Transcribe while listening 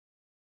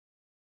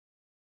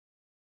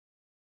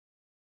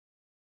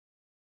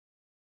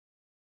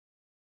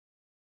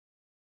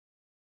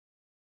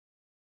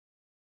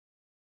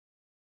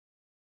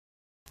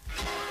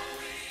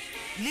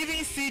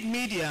Living Seed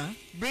Media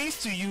brings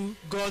to you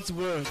God's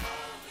Word,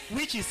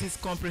 which is His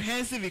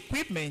comprehensive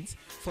equipment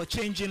for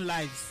changing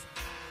lives.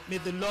 May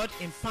the Lord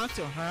impact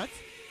your heart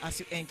as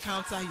you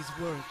encounter His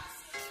Word.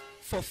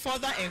 For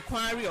further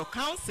inquiry or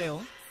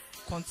counsel,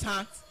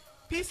 contact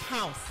Peace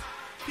House,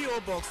 P.O.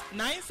 Box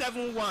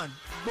 971,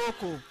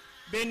 Boko,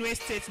 Benue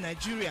State,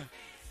 Nigeria.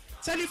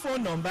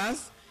 Telephone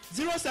numbers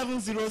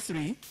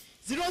 0703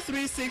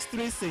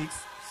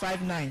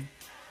 0363659,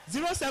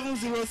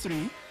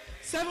 0703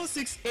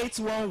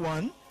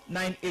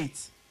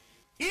 7681198.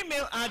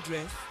 Email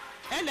address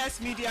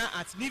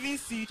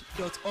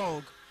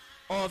lsmedia@livingseed.org,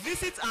 or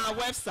visit our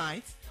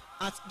website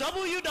at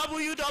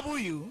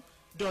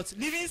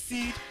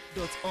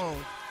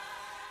www.livingseed.org.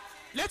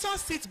 Let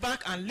us sit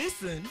back and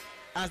listen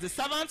as the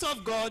servant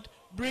of God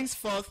brings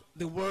forth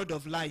the word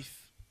of life.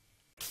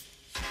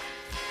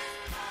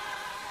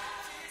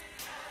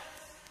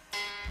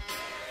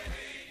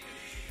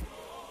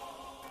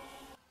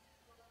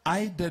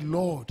 I, the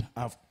Lord,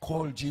 have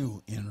called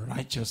you in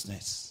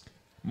righteousness.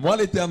 Moi,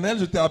 l'Éternel,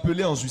 je t'ai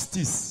appelé en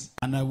justice.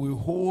 And I will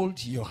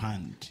hold your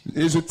hand.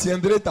 Et je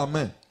tiendrai ta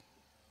main.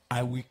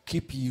 I will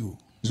keep you.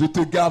 Je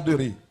te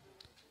garderai.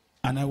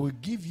 And I will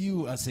give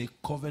you as a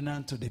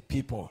covenant to the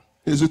people.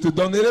 Et je te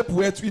donnerai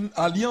pour être une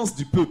alliance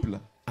du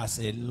peuple. As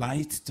a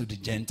light to the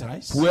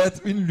Gentiles. Pour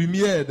être une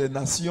lumière des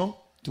nations.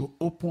 To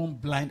open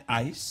blind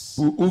eyes.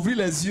 Pour ouvrir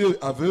les yeux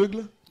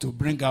aveugles. To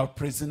bring out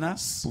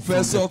prisoners. Pour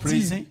faire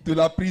sortir de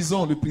la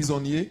prison le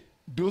prisonnier.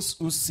 Those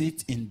who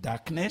sit in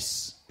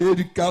darkness. Et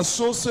du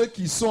cachot ceux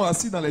qui sont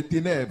assis dans les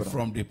ténèbres.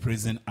 From the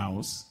prison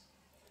house.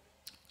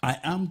 I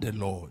am the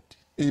Lord.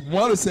 Et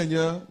moi le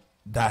Seigneur.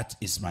 That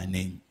is my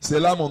name. C'est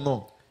là mon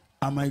nom.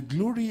 And my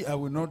glory I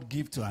will not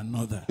give to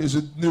another. Et je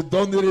ne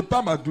donnerai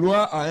pas ma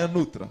gloire à un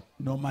autre.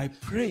 Nor my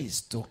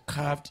praise to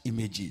carved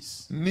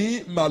images.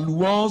 Ni ma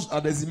louange à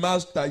des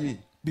images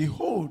taillées.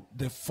 Behold,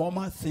 the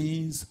former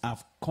things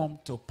have come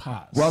to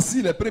pass.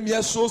 Voici, les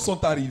premières choses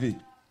sont arrivées.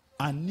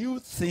 And new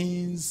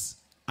things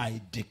I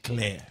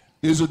declare.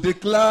 Et je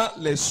déclare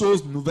les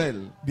choses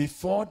nouvelles.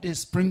 Before they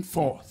spring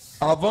forth.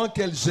 Avant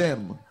qu'elles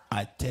germent.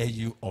 I tell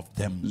you of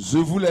them. Je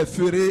vous les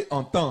ferai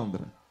entendre.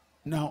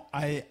 Now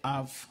I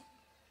have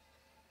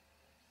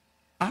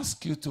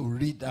asked you to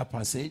read that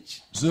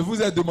passage. Je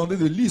vous ai demandé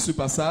de lire ce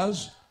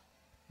passage.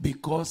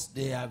 Because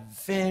they are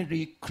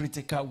very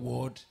critical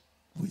words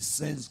we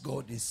sense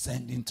God is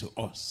sending to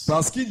us.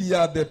 Parce qu'il y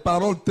a des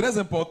paroles très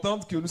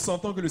importantes que nous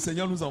sentons que le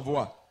Seigneur nous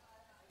envoie.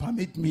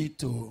 Permit me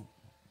to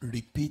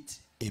repeat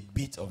a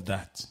bit of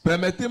that.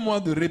 Permettez-moi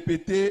de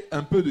répéter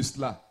un peu de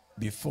cela.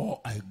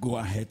 Before I go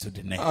ahead to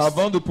the next.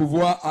 Avant de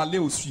pouvoir aller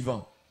au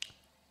suivant.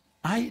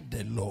 I,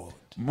 the Lord.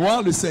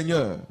 Moi, le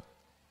Seigneur.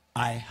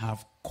 I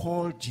have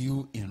called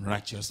you in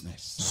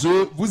righteousness.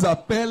 Je vous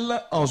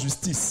appelle en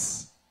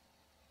justice.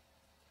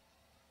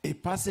 A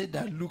passage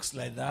that looks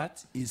like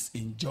that is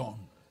in John.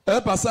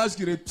 Un passage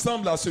qui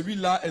ressemble à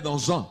celui-là est dans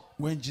Jean.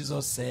 When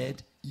Jesus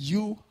said,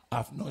 "You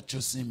have not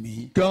chosen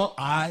me,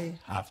 I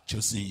have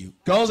chosen you."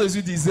 Quand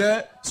Jésus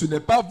disait, ce n'est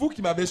pas vous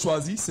qui m'avez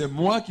choisi, c'est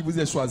moi qui vous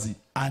ai choisi.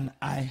 And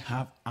I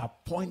have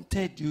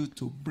appointed you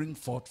to bring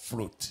forth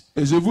fruit.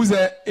 Et je vous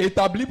ai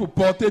établi pour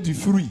porter du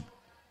fruit.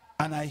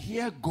 And I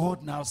hear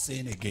God now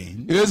saying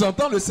again. Et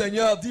j'entends le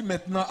Seigneur dire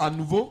maintenant à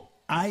nouveau.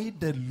 I,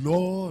 the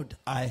Lord,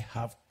 I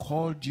have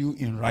called you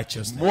in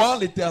righteousness. Moi,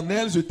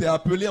 l'Éternel, je t'ai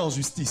appelé en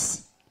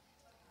justice.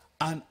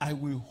 And I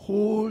will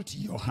hold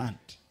your hand.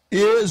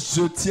 Et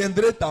je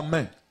tiendrai ta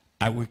main.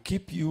 I will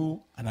keep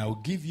you and I will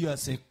give you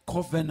as a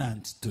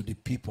covenant to the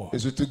people. Et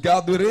je te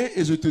garderai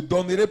et je te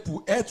donnerai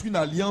pour être une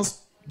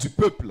alliance du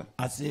peuple.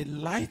 As a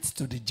light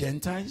to the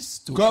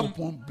Gentiles, to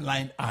open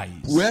blind eyes.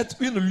 Pour être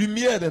une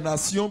lumière des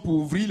nations, pour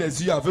ouvrir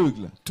les yeux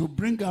aveugles. To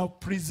bring out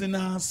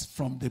prisoners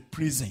from the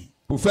prison.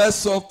 Pour faire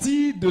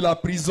sortir de la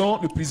prison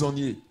le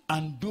prisonnier.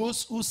 And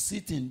those who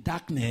sit in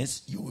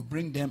darkness, you will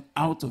bring them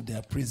out of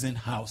their prison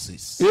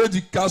houses. Et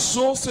du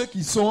cachot ceux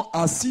qui sont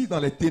assis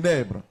dans les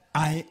ténèbres.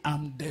 I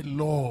am the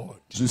Lord.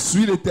 Je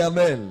suis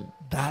l'Éternel.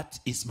 That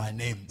is my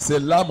name. C'est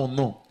là mon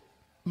nom.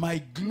 My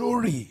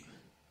glory.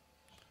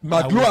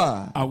 Ma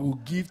gloire. I will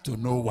give to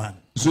no one.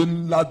 Je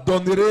ne la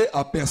donnerai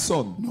à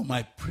personne. No,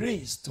 my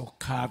praise to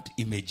carved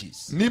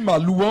images. Ni ma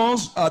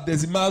louange à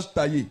des images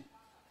taillées.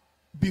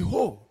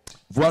 Behold.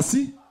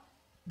 Voici.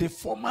 The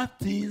former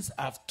things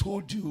I've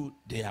told you,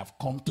 they have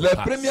come to Les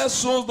pass. premières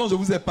choses dont je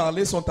vous ai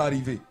parlé sont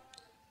arrivées.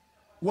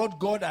 What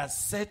God has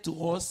said to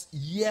us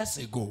years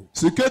ago.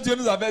 Ce que Dieu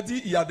nous avait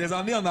dit il y a des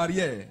années en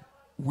arrière.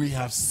 We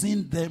have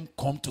seen them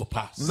come to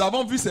pass. Nous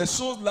avons vu ces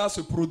choses-là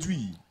se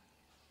produire.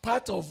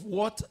 Part of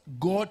what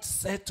God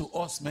said to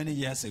us many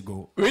years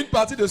ago. Une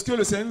partie de ce que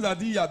le Seigneur nous a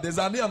dit il y a des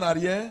années en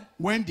arrière.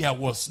 When there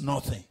was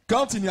nothing.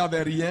 Quand il n'y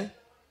avait rien.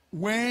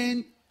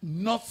 When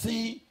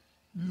nothing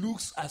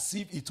looks as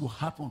if it will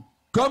happen.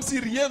 Comme si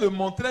rien ne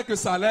montrait que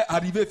ça allait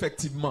arriver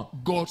effectivement.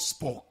 God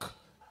spoke.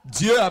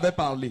 Dieu avait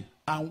parlé.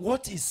 And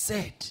what he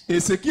said, et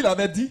ce qu'il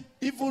avait dit,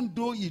 even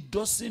though it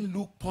doesn't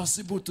look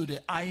possible to the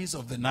eyes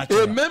of the et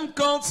natural, même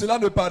quand cela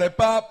ne paraît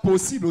pas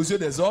possible aux yeux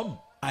des hommes,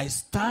 I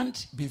stand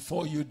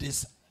before you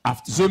this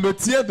Je me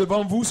tiens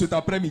devant vous cet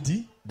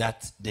après-midi.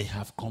 that they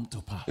have come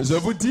to pass. Je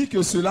vous dis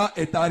que cela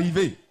est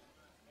arrivé.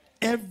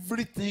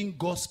 Everything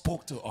God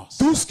spoke to us.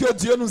 Tout ce que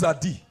Dieu nous a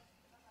dit.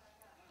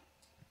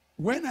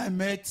 When I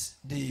met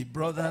the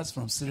brothers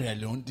from Sierra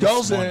Leone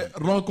Quand this j'ai morning,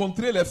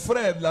 rencontré les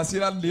frères de la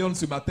Sierra Leone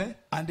ce matin,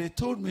 and they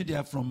told me they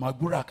are from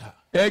Maguraka,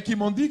 et qui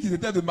m'ont dit qu'ils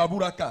étaient de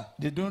Maburaka,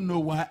 they don't know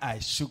why I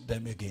shook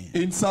them again.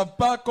 ils ne savent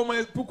pas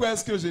pourquoi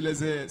est-ce que je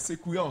les ai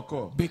secoués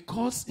encore.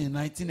 Because in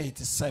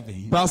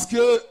 1987, Parce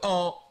que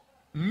en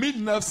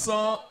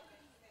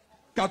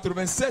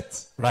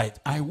 1987, right,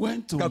 I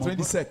went to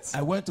 97.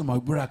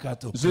 Maguraka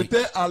to preach.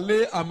 j'étais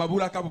allé à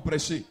Maburaka pour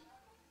prêcher.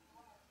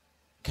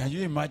 Can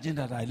you imagine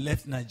that I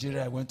left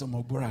Nigeria, I went to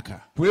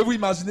Maguraka? Pouvez-vous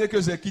imaginer que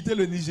j'ai quitté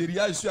le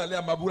Nigeria et je suis allé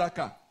à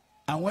Maburaka?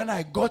 And when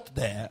I got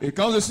there, Et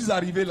quand je suis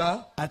arrivé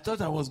là, I thought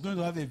I was going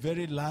to have a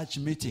very large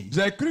meeting.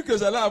 j'ai cru que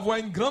j'allais avoir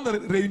une grande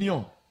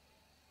réunion.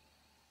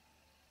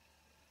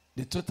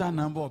 The total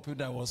number of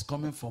people that was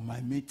coming for my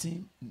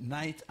meeting,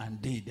 night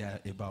and day, there are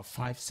about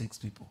 5-6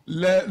 people.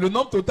 Le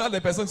nombre total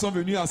des personnes qui sont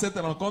venues à cette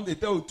rencontre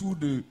était autour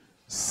de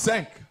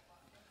 5-6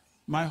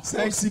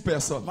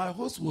 personnes. My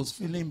host was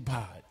feeling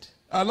bad.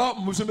 Alors,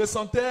 je me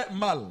sentais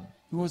mal.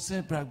 He was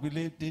saying,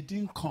 Gbile, they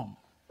didn't come.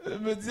 Je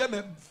me disais,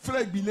 mais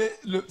frère Gbile,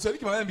 celui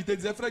qui m'avait invité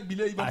disait, frère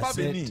Gbile, ils ne vont pas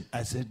venir.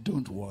 I said,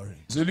 don't worry.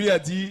 Je lui ai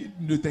dit,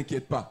 ne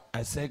t'inquiète pas.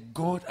 I said,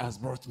 God has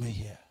brought me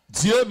here.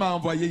 Dieu m'a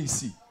envoyé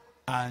ici.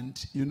 And,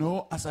 you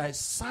know, as I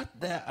sat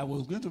there, I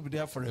was going to be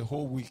there for a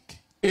whole week.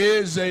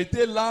 Et j'ai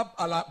été là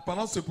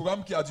pendant ce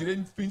programme qui a duré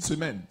une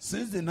semaine.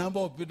 Since the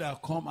number of people that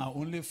come are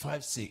only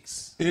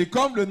 5-6, Et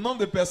comme le nombre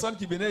de personnes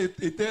qui venaient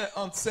était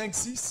entre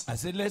 5-6, I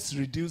said, let's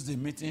reduce the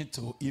meeting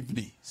to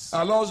evenings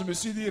alors je me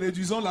suis dit,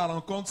 réduisons la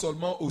rencontre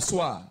seulement au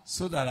soir.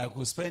 so that I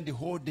could spend the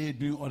whole day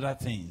doing other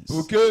things.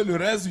 Pour que le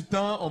reste du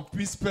temps, on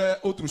puisse faire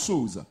autre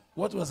chose.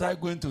 What was I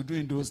going to do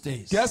in those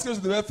days? Qu'est-ce que je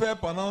devais faire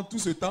pendant tout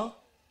ce temps?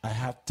 I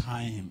had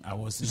time. I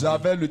was in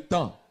J'avais le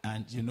temps.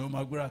 and you know,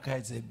 Maguraka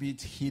is a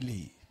bit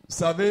hilly. Vous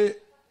savez,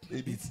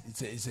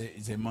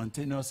 It's a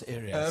mountainous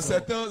area.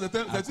 c'est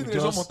une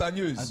région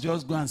montagneuse. I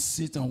just go and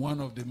sit on one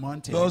of the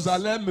mountains. Donc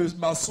j'allais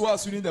m'asseoir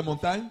sur une des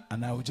montagnes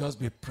And I would just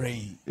be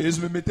praying. et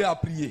je me mettais à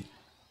prier.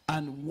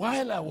 And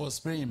while I was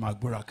praying in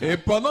Maguraka, Et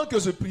pendant que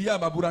je priais à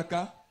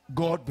Maburaka,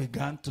 God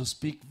began to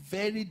speak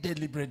very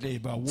deliberately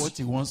about what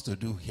He wants to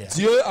do here.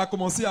 Dieu a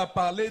commencé à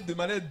parler de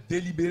manière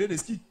délibérée de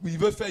ce qu'il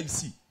veut faire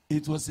ici.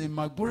 It was in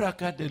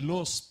Maguraka the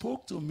Lord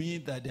spoke to me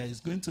that there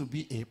is going to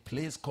be a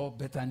place called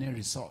Bethany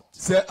Resort.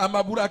 C'est à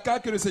Maburaka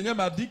que le Seigneur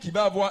m'a dit qu'il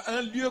va avoir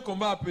un lieu qu'on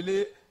va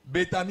appeler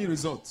Bethany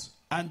Resort.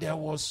 And there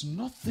was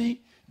nothing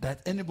that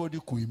anybody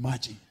could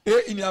imagine. Et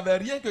il n'y avait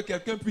rien que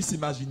quelqu'un puisse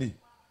imaginer.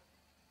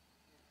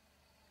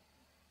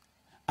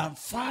 And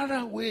far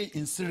away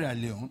in Sierra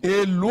Leone,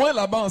 Et loin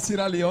là-bas en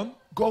Sierra Leone,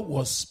 God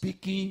was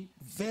speaking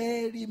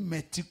very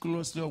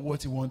meticulously of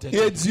what He wanted to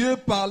et do. Dieu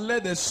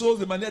parlait des choses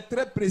de manière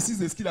très précise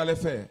de ce qu'il allait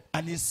faire.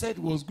 And He said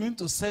He was going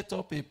to set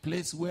up a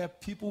place where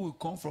people will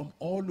come from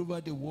all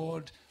over the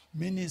world,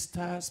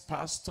 ministers,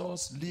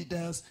 pastors,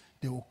 leaders,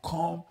 they will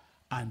come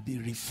and be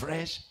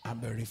refreshed and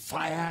be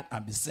refired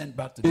and be sent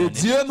back to their Et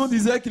nations. Dieu nous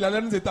disait qu'il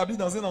allait nous établir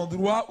dans un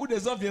endroit où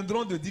des gens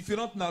viendront de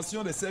différentes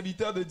nations, des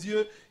serviteurs de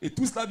Dieu, et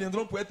tous cela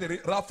viendront pour être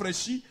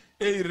rafraîchis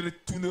et ils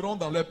retourneront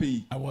dans leur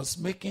pays. I was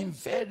making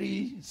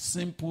very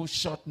simple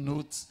short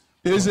notes.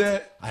 Et I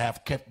have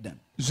kept them.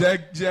 j'ai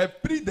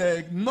pris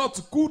des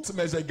notes courtes,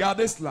 mais j'ai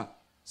gardé cela.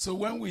 So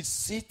when we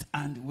sit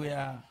and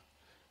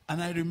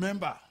I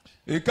remember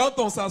Et quand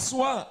on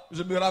s'assoit,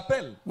 je me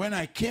rappelle, when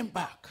I came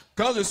back,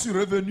 quand je suis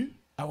revenu,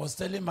 I was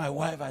telling my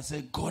wife, I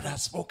said, God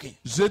has spoken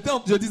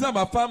je disais à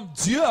ma femme,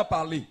 Dieu a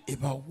parlé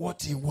about what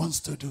He wants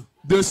to do.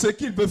 de ce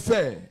qu'il veut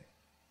faire.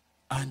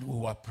 And we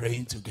were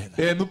praying together.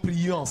 Et nous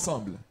prions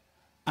ensemble.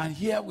 And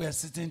here we are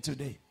sitting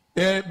today.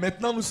 Et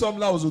maintenant, nous sommes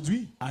là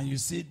aujourd'hui. And you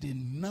see the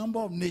number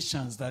of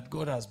nations that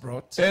God has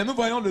brought Et nous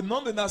voyons le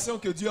nombre de nations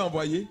que Dieu a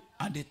envoyées.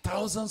 and the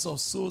thousands of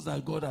souls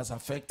that God has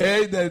affected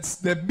Et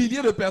des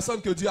milliers de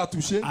personnes que Dieu a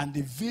touchées. and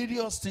the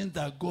various things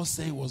that God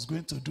said He was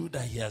going to do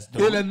that He has Et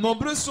done. les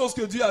nombreuses choses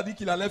que Dieu a dit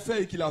qu'il allait faire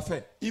et qu'il a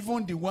fait.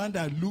 Even the one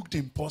that looked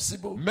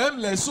impossible, Même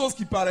les choses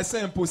qui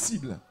paraissaient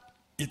impossibles.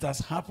 it has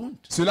happened.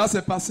 Cela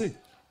s'est passé.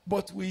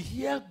 But we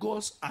hear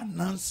God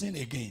announcing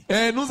again.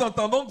 Et nous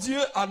entendons Dieu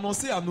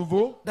annoncer à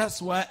nouveau.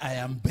 That's why I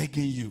am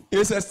begging you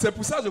Et c'est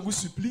pour ça que je vous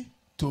supplie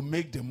to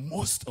make the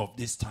most of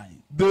this time.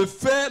 de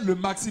faire le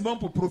maximum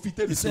pour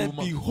profiter de He ce said,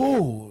 moment.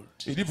 behold,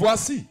 Il dit,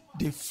 voici,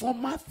 the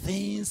former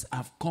things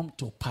have come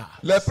to pass.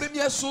 les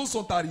premières choses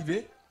sont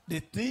arrivées.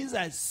 The things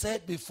I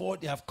said before,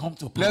 they have come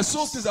to Les pass.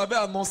 choses que j'avais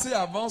annoncées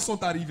avant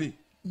sont arrivées.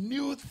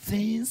 New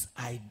things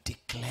I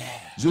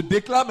declare. Je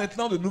déclare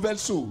maintenant de nouvelles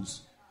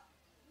choses.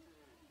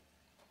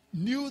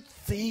 New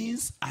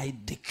things I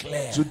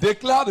declare. Je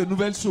déclare de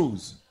nouvelles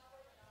choses.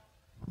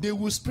 They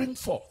will spring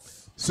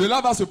forth.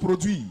 Cela va se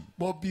produire.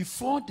 But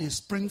before they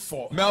spring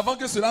forth, Mais avant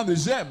que cela ne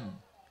gemme,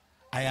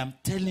 I am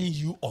telling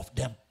you of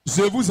them.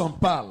 je vous en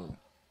parle.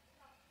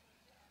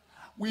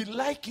 we'd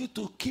like you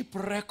to keep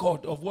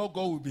record of what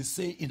God will be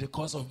saying in the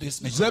course of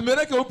this meeting.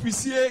 J'aimerais que vous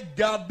puissiez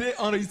garder,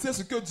 enregistrer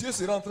ce que Dieu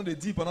sera en train de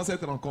dire pendant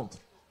cette rencontre.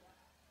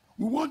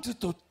 We want you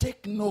to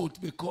take note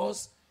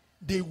because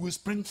they will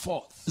spring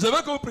forth. Je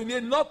veux que vous preniez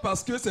note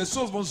parce que ces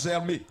choses vont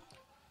germer.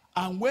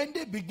 And when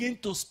they begin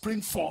to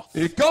spring forth,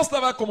 Et quand cela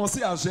va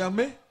commencer à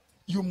germer,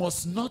 you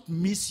must not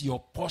miss your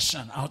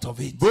portion out of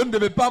it. vous ne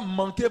devez pas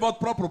manquer votre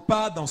propre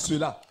part dans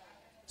cela.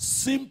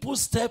 Simple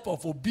step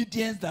of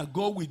obedience that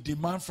God will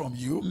demand from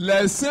you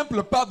Les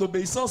simples pas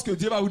d'obéissance que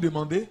Dieu va vous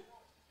demander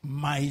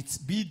might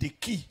be the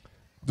key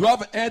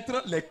doivent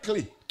être les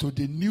clés to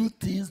the new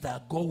things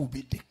that God will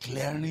be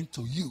declaring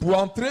to you. pour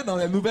entrer dans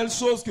les nouvelles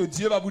choses que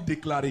Dieu va vous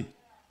déclarer.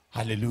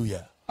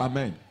 Hallelujah.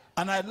 Amen.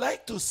 And I'd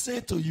like to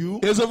say to you,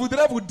 Et je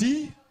voudrais vous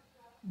dire,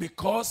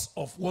 because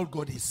of what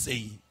God is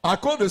saying, à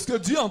cause de ce que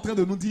Dieu est en train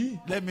de nous dire,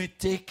 let me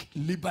take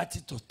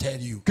liberty to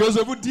tell you que je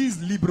vous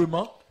dise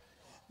librement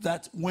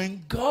that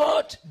when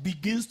God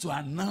begins to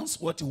announce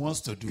what he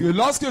wants to que do,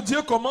 lorsque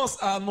Dieu commence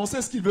à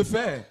annoncer ce qu'il veut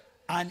faire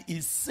and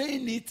he's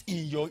saying it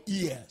in your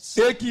ears,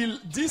 et qu'il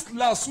dit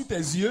cela sous tes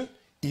yeux,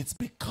 it's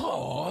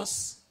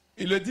because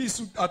il le dit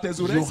à tes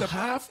you oreilles,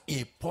 have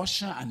a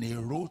portion and a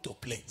role to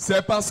play.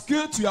 c'est parce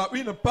que tu as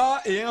une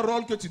part et un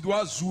rôle que tu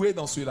dois jouer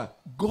dans cela.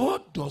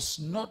 God does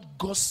not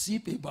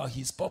gossip about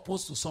his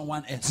purpose to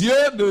someone else. Dieu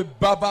ne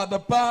bavarde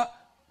pas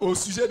au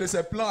sujet de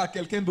ses plans à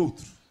quelqu'un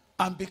d'autre.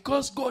 And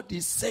because God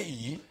is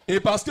saying, Et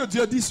parce que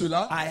Dieu dit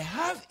cela, I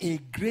have a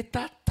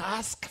greater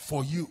task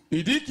for you.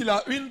 il dit qu'il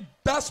a une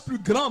tâche plus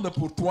grande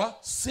pour toi.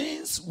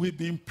 Since we've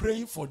been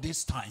praying for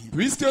this time,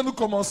 Puisque nous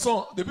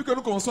commençons, depuis que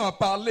nous commençons à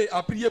parler,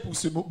 à prier pour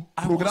ce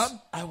programme,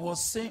 I was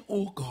saying,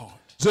 oh God,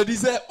 je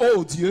disais,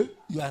 oh Dieu,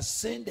 you are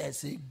saying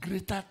there's a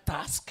greater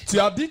task tu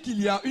as dit qu'il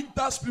y a une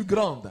tâche plus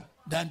grande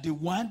than the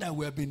one that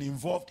we have been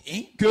involved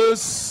in. que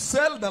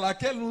celle dans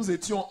laquelle nous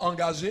étions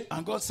engagés.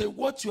 And God said,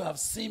 what you have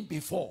seen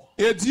before,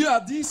 Et Dieu a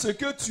dit ce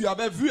que tu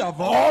avais vu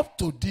avant, up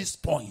to this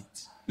point,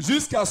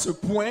 jusqu'à ce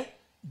point,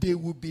 there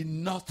will be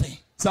nothing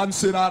ça ne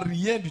sera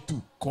rien du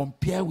tout.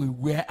 compared with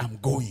where I'm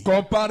going.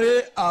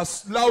 Comparé à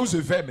là où je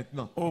vais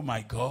maintenant. Oh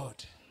my God.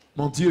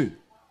 Mon Dieu.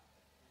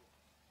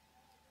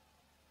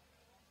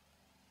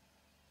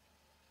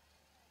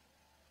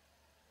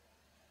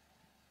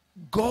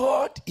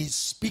 God is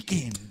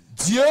speaking.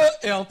 Dieu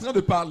est en train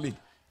de parler.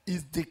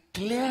 Is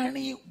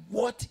declaring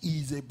what he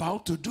is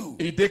about to do.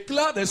 Il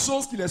déclare des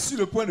choses qu'il est sur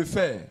le point de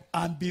faire.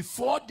 And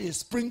before they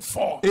spring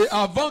forth, Et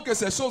avant que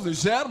ces choses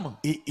germent,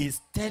 he is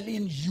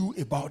telling you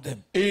about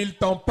them. et il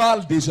t'en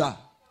parle déjà.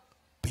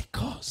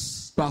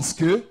 Because Parce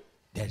que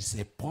there is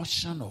a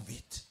portion of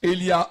it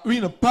il y a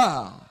une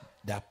part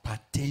that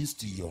pertains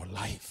to your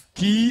life.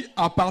 qui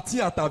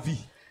appartient à ta vie.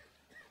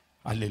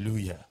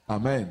 Hallelujah.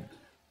 Amen.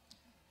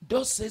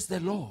 Thus says the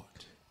Lord.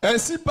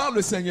 Ainsi parle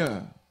le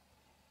Seigneur.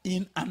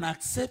 In an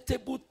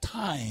acceptable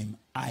time,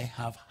 I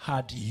have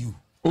heard you.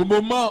 Au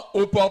moment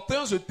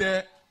opportun, je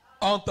t'ai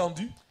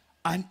entendu.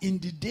 And in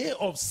the day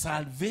of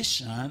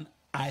salvation,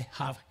 I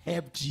have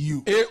helped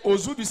you. Et au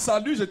jour du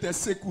salut, je t'ai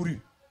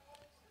secouru.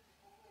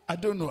 I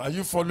don't know. Are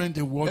you following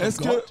the word Est-ce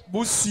of que God?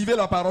 vous suivez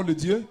la parole de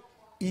Dieu?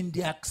 In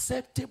the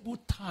acceptable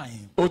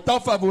time, Au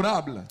temps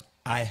favorable,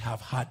 I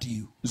have heard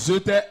you. je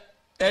t'ai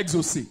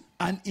exaucé.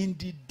 And in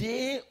the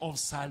day of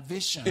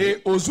salvation,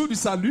 Et au jour du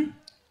salut,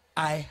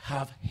 I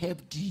have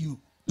helped you.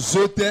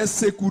 je t'ai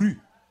secouru.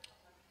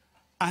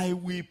 I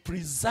will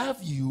preserve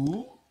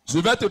you Je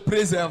vais te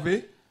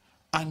préserver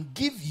and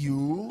give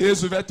you et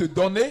je vais te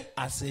donner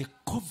as a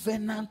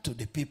covenant to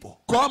the people.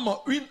 comme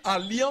une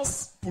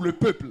alliance pour le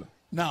peuple.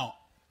 Now,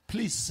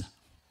 please,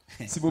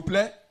 S'il vous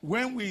plaît,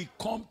 when we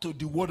come to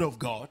the word of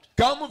God,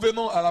 quand nous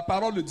venons à la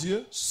parole de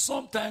Dieu,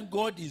 sometimes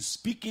God is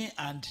speaking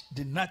and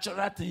the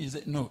natural thing is,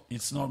 no,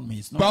 it's not me.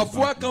 It's not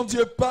parfois about me. quand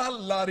Dieu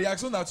parle, la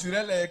réaction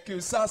naturelle est que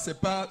ça, c'est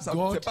pas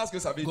ce que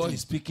ça veut God dire.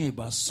 is speaking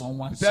about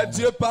someone. Peut-être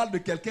Dieu parle de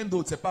quelqu'un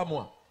d'autre, c'est pas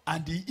moi.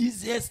 And the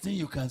easiest thing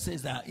you can say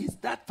is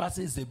that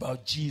passage is about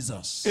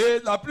Jesus. Et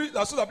la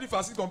chose la plus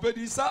facile qu'on peut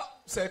dire,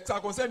 ça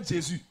concerne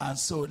Jésus. And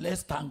so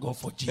let's thank God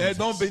for Et Jesus.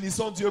 donc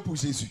bénissons Dieu pour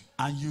Jésus.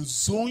 And you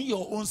zone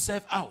your own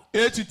self out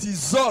Et tu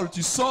t'isoles,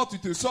 tu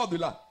te sors de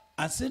là.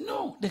 and say,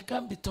 no, they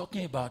can't be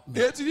talking about me.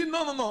 Et tu dis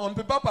non, on ne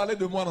peut pas parler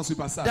de moi dans ce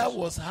passage. That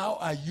was how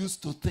I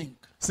used to think.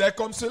 C'est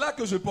comme cela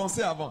que je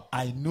pensais avant.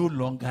 I no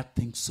longer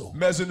think so.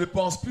 Mais je ne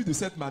pense plus de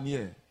cette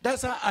manière.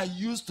 That's how I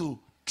used to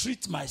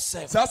treat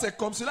myself. Ça, c'est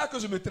comme cela que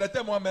je me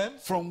traitais moi-même.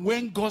 From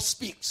when God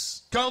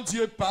speaks, Quand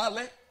Dieu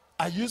parlait,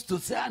 I used to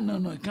say,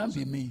 no, it can't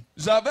be me.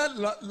 j'avais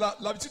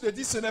l'habitude de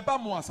dire ce n'est pas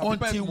moi, ça peut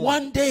pas être Until moi.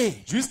 one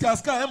day, Jusqu'à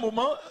ce qu'à un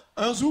moment,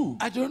 un jour,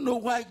 I don't know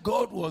why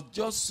God was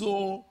just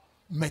so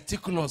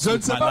meticulous je ne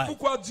with sais my pas life.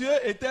 pourquoi Dieu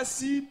était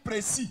si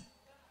précis.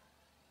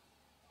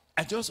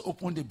 I just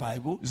opened the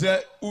Bible J'ai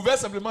ouvert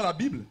simplement la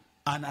Bible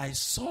and I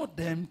saw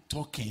them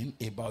talking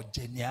about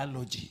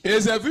genealogy. et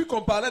j'ai vu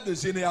qu'on parlait de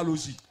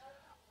généalogie.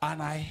 And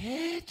I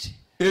heard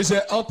Et j'ai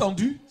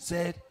entendu,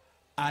 said,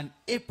 and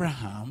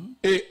Abraham,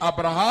 et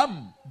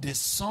Abraham, the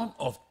son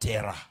of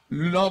Terah,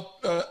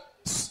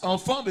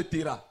 enfant de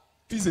Terah,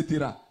 fils de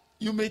Terah,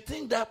 You may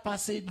think that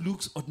passage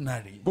looks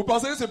ordinary, Vous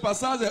pensez que ce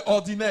passage est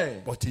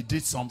ordinaire, but he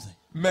did something.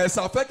 mais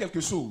ça fait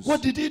quelque chose. What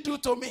did he do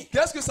to me?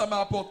 Qu'est-ce que ça m'a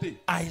apporté?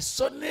 I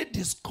suddenly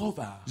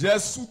discovered J'ai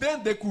soudain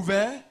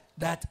découvert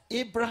that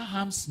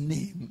Abraham's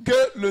name,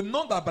 que le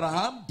nom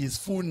d'Abraham, his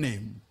full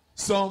name,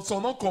 son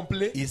nom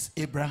complet, is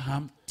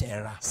Abraham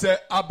Terah.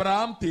 c'est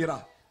Abraham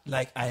Terah.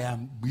 Like I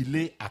am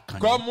Gbile Akanni.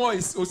 Comme moi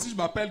aussi, je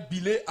m'appelle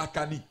Gbile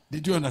Akanni.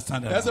 Did you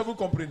understand Est-ce que that? vous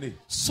comprenez?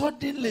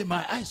 Suddenly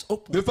my eyes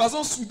opened. De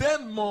façon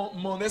soudaine,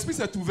 mon esprit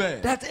s'est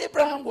ouvert. That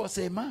Abraham was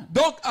a man,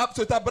 Donc,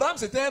 cet Abraham,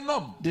 c'était un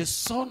homme, the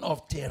son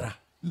of Terah.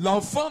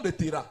 l'enfant de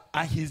Terah.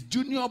 And his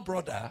junior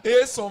brother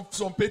Et son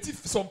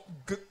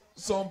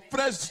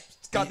frère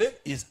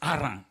cadet is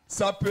Aaron.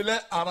 s'appelait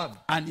Aran.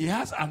 And he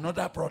has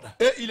another brother.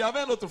 Et il avait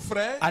un autre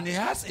frère, And he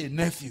has a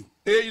nephew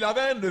et il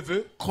avait un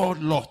neveu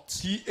called Lot.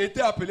 qui était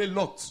appelé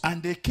Lot.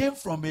 And they came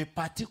from a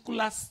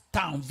particular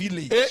town,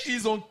 village, Et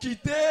ils ont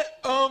quitté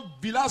un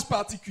village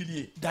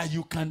particulier that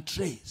you can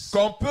trace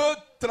qu'on peut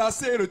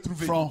tracer et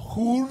retrouver. from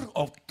Hur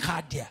of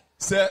Chaldea.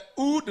 C'est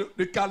Oud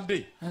de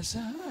Chaldée. I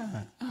said,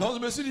 Donc je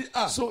me suis dit,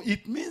 ah, So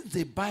it means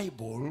the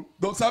Bible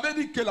donc ça veut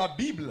dire que la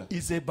Bible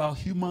is about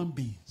human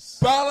beings,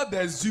 parle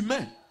des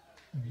humains,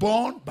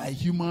 born by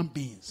human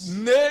beings.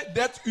 nés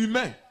d'êtres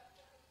humains.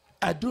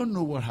 I don't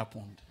know what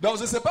happened. Donc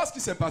je ne sais pas ce qui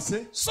s'est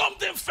passé.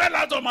 Something fell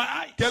out of my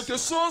eyes. Quelque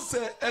chose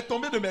est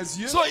tombé de mes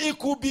yeux. So it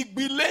could be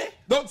Gbile,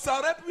 Donc ça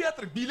aurait pu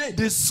être Gbile,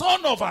 the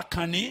son of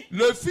Akanni.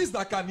 le fils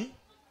d'Akanni.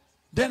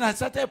 Then I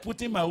started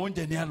putting my own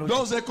genealogy.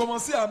 Donc j'ai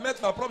commencé à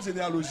mettre ma propre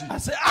généalogie. I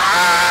said,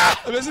 ah!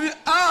 Je me suis dit,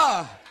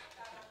 ah,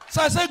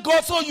 So I said,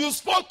 God, so you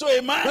spoke to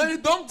a man. mais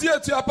donc Dieu,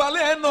 tu as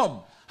parlé à un homme.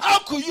 How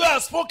could you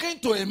have spoken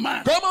to a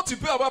man Comment tu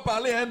peux avoir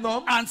parlé à un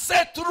homme and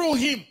said through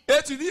him,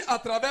 et tu dis à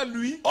travers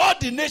lui, all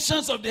the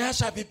nations of the earth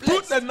shall be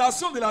toutes blessed? les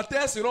nations de la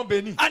terre seront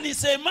bénies. And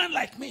he's a man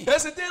like me, Et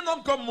c'était un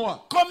homme comme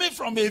moi. coming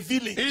from a Et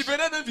village. il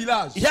venait d'un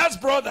village. He has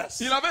brothers.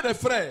 Il avait des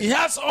frères. He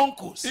has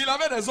uncles. Il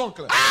avait des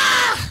oncles.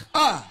 Ah!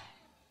 Ah!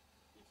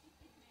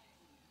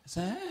 I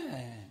said,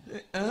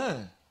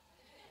 Hein.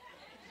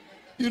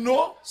 you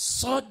know,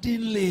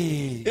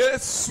 suddenly Et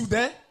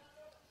soudain,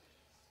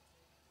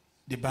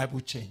 the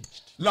Bible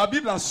changed. la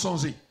Bible a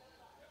changé.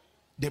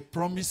 The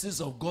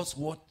promises of God's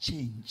word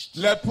changed.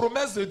 Les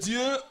promesses de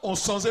Dieu ont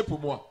changé pour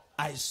moi.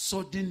 I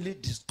suddenly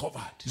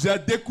discovered J'ai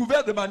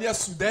découvert de manière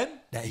soudaine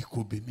that it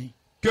could be me,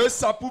 que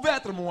ça pouvait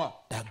être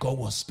moi that God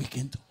was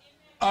speaking to.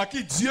 à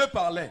qui Dieu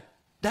parlait.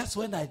 That's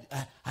when I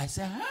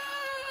said, ah,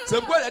 C'est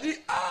pourquoi il a dit,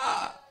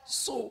 ah,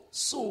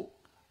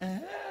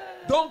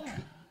 donc,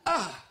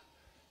 ah,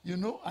 you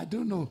know, I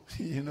don't know,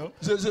 you know.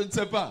 je ne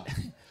sais pas.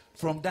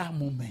 From that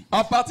moment,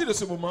 À partir de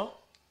ce moment,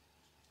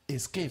 a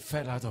scale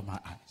fell out of my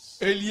eyes.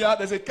 il y a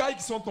des écailles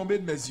qui sont tombées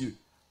de mes yeux.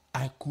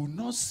 I could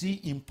not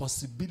see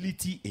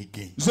impossibility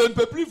again. Je ne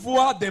peux plus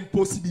voir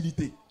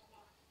d'impossibilité.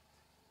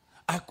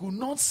 I could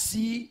not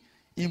see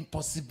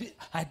impossibility.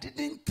 I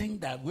didn't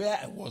think that where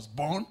I was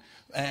born,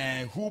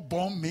 who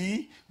born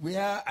me,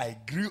 where I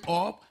grew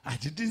up, I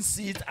didn't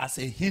see it as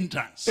a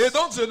hindrance. Et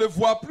donc, je ne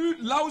vois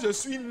plus là où je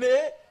suis né,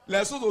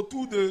 les choses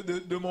autour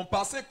de mon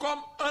passé comme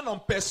un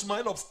empêchement,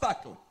 un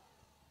obstacle.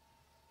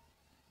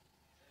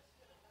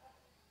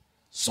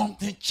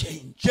 Something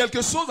changed.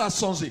 Quelque chose a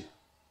changé.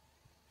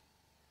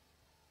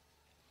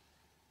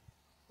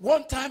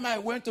 One time I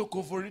went to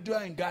Koforido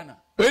in Ghana,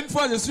 Une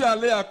fois, je suis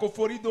allé à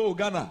Koforido au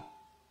Ghana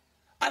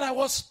and I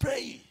was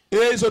praying,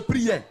 et je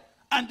priais.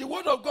 and the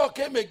word of God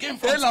came again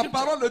from Et la scripture.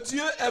 parole de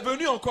Dieu est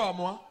venue encore à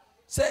moi.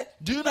 Say,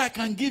 do you know I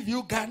can give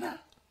you Ghana?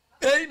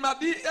 Et il m'a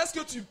dit, est-ce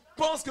que tu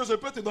penses que je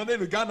peux te donner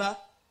le Ghana?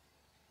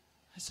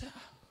 I said,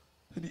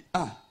 J'ai dit,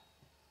 ah.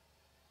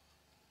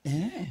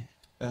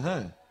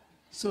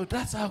 So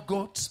that's how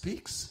God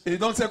speaks. Et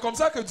donc, c'est comme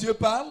ça que Dieu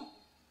parle.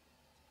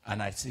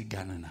 And I see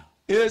Ghana now.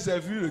 Et j'ai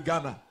vu le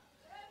Ghana.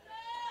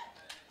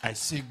 I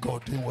see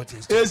God doing what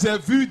He's doing. Et j'ai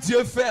vu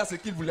Dieu faire ce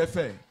qu'il voulait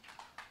faire.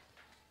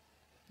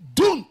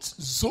 Don't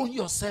zone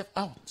yourself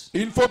out.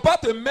 Il ne faut pas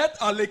te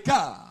mettre à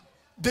l'écart.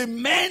 The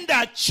men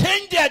that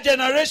changed their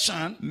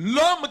generation,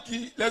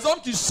 Les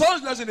hommes qui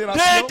changent la they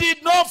génération,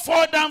 did not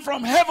fall down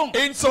from heaven.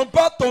 ils ne sont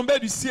pas tombés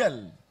du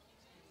ciel.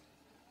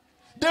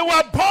 They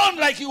were born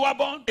like you were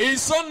born. Ils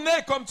sont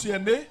nés comme tu es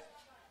né.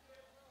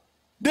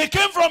 They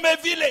came from a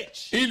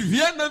village. Ils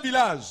viennent d'un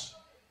village.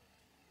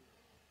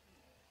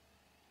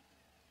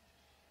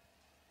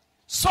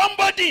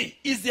 Somebody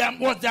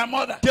was their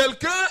mother.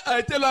 Quelqu'un a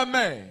été la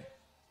mère.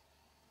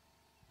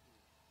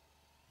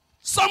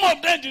 Some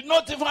of them did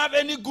not even have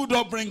any good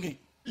upbringing.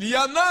 Il y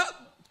en a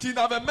qui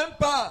n'avaient même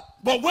pas.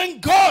 But when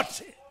God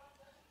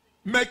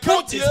Mais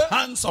quand put Dieu His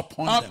hands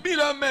upon a them mis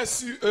la main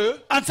sur eux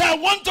and said, I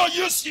want to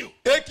use you,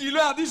 et qu'il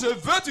leur a dit, je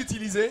veux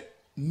t'utiliser,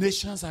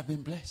 nations have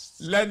been blessed.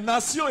 les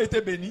nations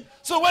étaient bénies.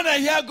 So when I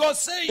hear God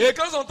say, Et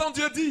quand j'entends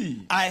Dieu dire,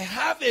 I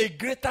have a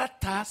greater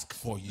task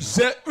for you,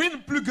 j'ai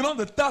une plus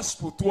grande tâche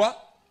pour toi,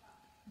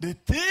 the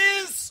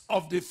things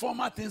of the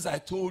former things I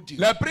told you,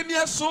 les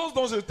premières choses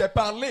dont je t'ai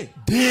parlé,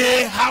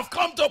 they have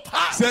come to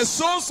pass. ces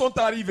choses sont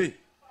arrivées.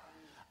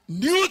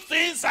 New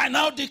things I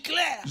now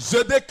declare.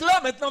 Je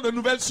déclare maintenant de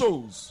nouvelles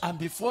choses. And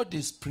before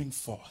they spring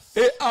forth,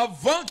 Et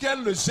avant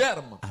qu'elles ne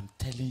germent, I'm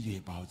telling you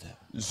about them.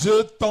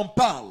 je t'en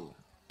parle.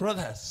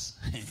 Brothers,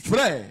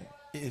 Frère,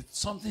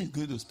 something is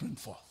going to spring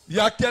forth. il y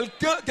a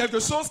quelque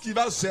chose qui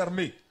va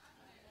germer.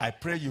 I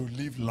pray you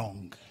live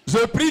long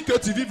Je prie que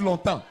tu vives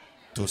longtemps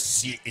to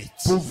see it.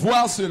 pour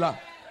voir cela.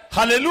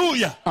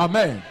 Hallelujah.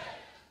 Amen.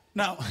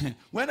 Now,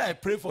 when I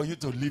pray for you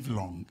to live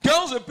long,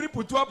 Quand je prie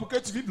pour toi pour que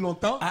tu vives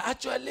longtemps, I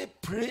actually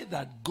pray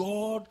that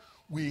God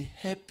will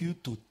help you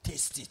to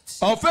taste it.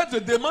 en fait, je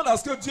demande à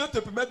ce que Dieu te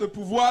permette de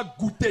pouvoir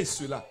goûter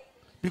cela.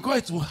 Because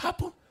it will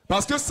happen.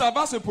 Parce que ça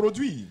va se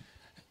produire.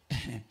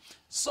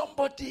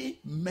 Somebody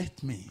met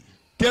me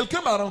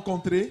Quelqu'un m'a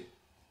rencontré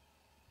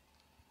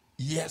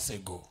years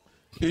ago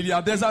il y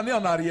a des années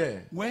en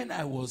arrière. when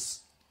I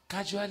was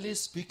casually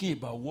speaking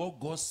about what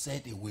God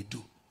said he would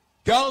do.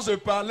 Quand je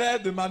parlais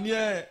de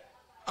manière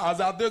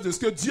hasardeuse de ce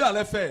que Dieu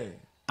allait faire.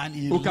 And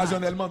he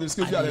Occasionnellement de ce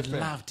que Dieu allait faire.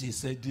 laughed. He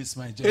said, "This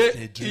man just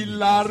Et a dream."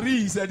 il a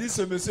ri. Il s'est dit,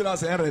 ce monsieur-là,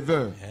 c'est un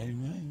rêveur.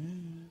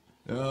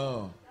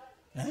 Oh.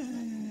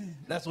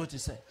 That's what he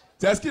said.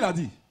 C'est ce qu'il a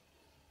dit.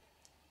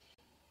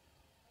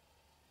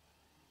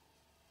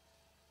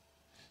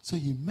 So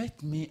he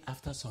met me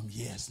after some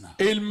years now.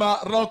 Et il m'a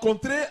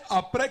rencontré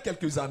après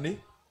quelques années.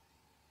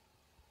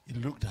 He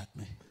looked at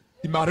me.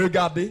 Il m'a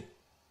regardé.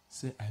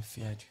 Said, "I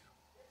feared you."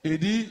 Et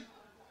dit,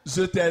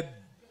 je te,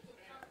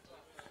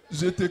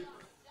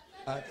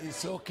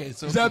 It's okay. It's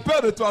j'ai okay.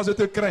 peur de toi, je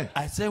te crains.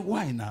 I said,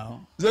 "Why now?"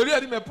 Je lui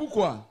ai dit, mais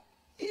pourquoi?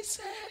 He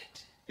said,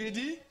 Il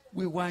dit,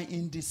 "We were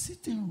in the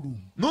sitting room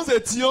nous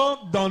étions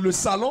dans le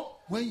salon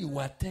when you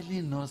were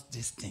telling us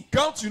this thing,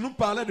 quand tu nous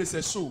parlais de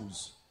ces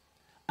choses.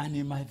 and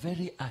in my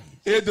very eyes,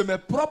 Et de mes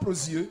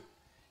propres yeux,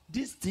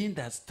 this thing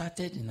that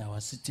started in our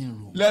sitting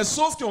room, les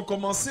choses qui ont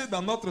commencé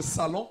dans notre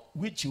salon,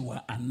 which you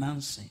were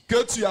announcing,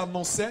 que tu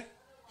annonçais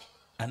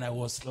and I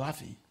was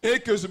laughing, et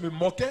que je me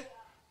moquais,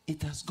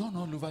 it has gone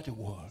all over the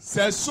world.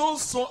 ces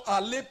choses sont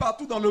allées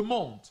partout dans le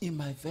monde. In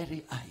my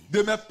very eyes,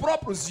 De mes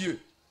propres yeux.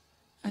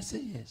 I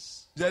said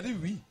yes. J'ai dit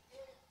oui.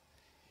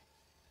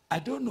 I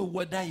don't know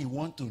whether he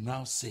want to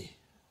now say,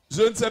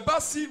 Je ne sais pas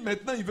si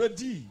maintenant il veut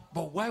dire.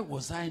 but why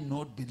was I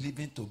not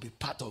believing to be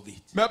part of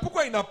it? Mais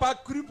pourquoi il n'a pas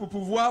cru pour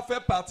pouvoir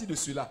faire partie de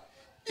cela?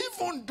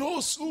 Even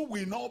those who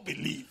will not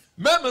believe,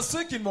 Même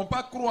ceux qui ne vont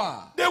pas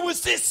croire, they will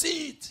still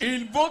see it.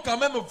 ils vont quand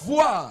même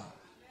voir.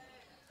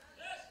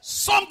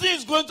 Something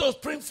is going to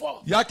spring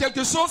forth. Il y a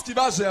quelque chose qui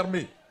va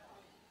germer.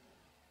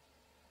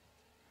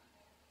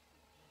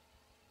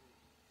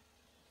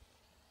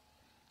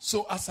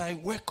 So as I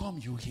welcome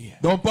you here,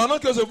 Donc pendant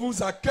que je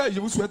vous accueille, je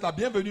vous souhaite la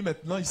bienvenue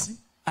maintenant ici.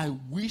 I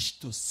wish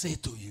to say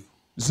to you,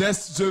 Je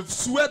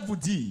souhaite vous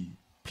dire,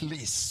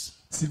 please,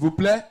 s'il vous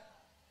plaît,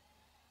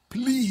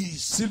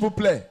 please,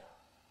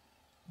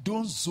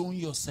 don't zone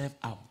yourself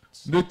out.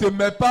 ne te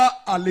mets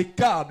pas à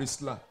l'écart de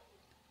cela.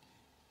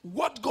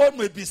 What God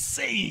may be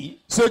saying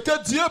Ce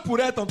que Dieu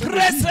pourrait être en train de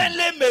dire,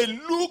 presently may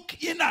look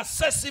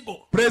inaccessible.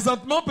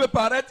 présentement peut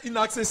paraître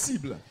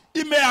inaccessible.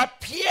 It may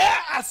appear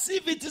as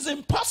if it is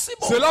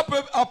impossible. Cela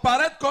peut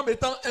apparaître comme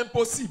étant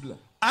impossible.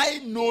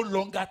 I no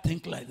longer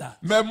think like that.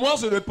 Mais moi,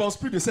 je ne pense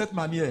plus de cette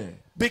manière.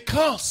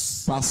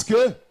 Because Parce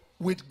que,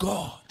 with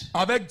God,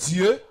 avec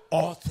Dieu,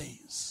 all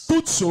things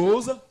toutes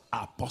choses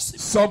are possible.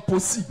 sont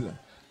possibles.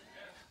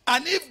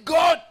 And if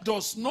God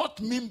does not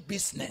mean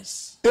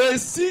business, Et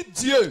si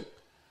Dieu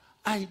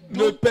I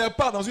ne perd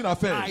pas dans une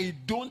affaire,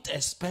 don't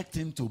expect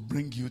him to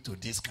bring you to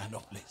this kind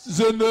of place.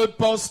 je ne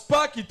pense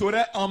pas qu'il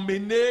t'aurait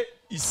emmené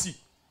ici.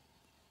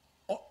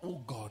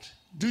 Oh God,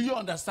 do you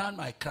understand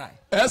my cry?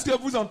 Est-ce que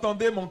vous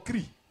entendez mon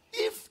cri?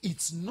 If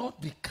it's not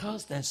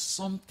because there's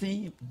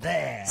something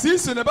there, Si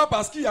ce n'est pas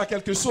parce qu'il y a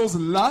quelque chose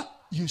là,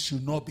 you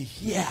should not be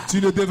here. tu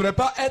ne devrais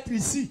pas être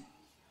ici.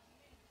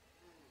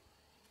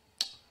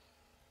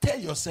 Tell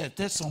yourself,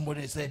 tell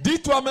somebody, say,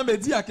 Dis toi-même et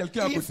dis à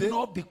quelqu'un à if côté,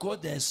 not because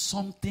there's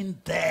something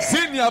there,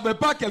 s'il n'y avait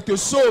pas quelque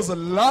chose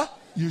là,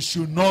 you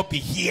should not be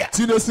here.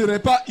 tu ne serais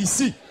pas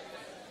ici.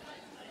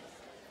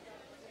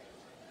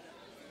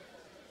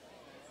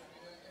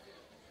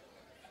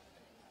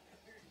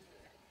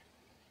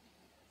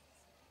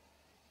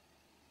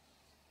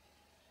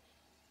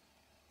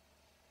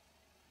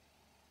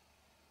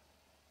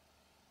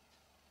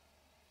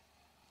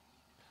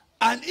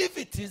 And if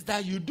it is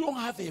that you don't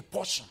have a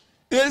portion,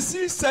 Et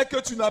si c'est que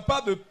tu n'as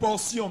pas de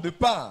portion, de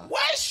part,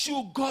 why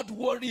should God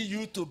worry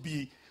you to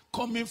be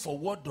coming for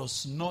what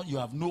does not, you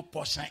have no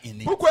portion in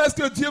it? pourquoi est-ce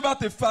que Dieu va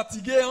te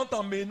fatiguer en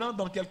t'emmenant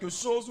dans quelque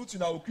chose où tu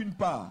n'as aucune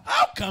part?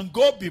 How can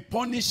God be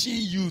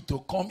punishing you to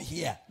come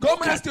here?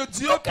 Comment est-ce que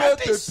Dieu look at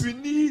peut te this.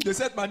 punir de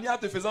cette manière en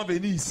te faisant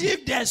venir ici?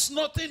 If there's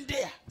nothing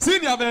there,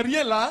 S'il n'y avait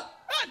rien là,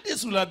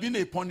 this would have been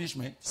a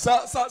punishment.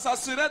 ça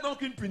serait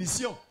donc une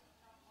punition.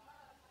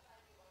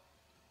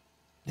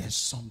 There's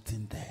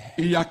something there.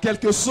 Il y a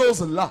quelque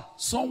chose là.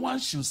 Someone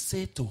should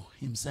say to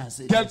himself,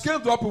 say, Quelqu'un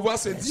doit pouvoir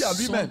se there's dire à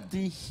lui-même,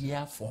 something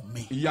here for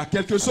me. il y a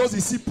quelque chose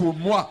ici pour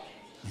moi.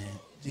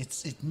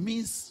 it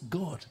means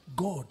God,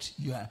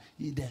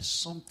 there's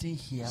something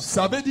here.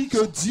 Ça veut dire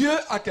que Dieu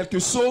a quelque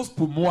chose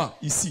pour moi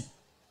ici.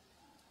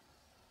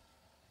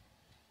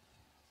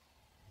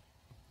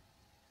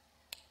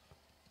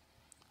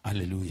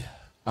 Hallelujah.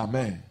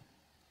 Amen.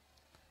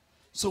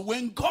 So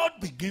when God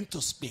begins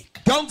to speak,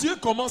 Quand Dieu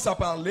commence à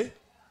parler,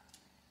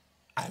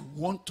 I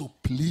want to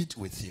plead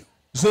with you.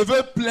 je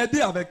veux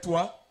plaider avec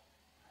toi.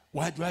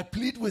 Why do I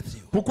plead with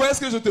you? Pourquoi est-ce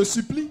que je te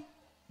supplie?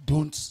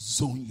 Don't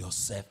zone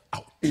yourself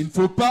out. Il ne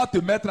faut pas te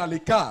mettre à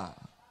l'écart.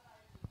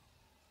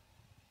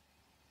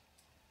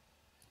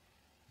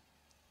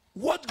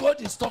 What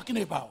God is talking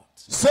about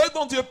Ce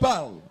dont Dieu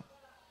parle,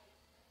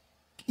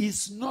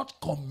 is not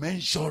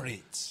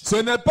commensurate. ce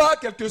n'est pas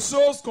quelque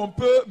chose qu'on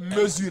peut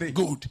mesurer.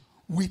 Good.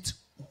 With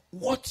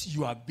what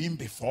you have been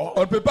before,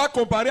 On ne peut pas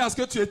comparer à ce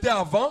que tu étais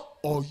avant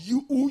or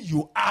you who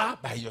you are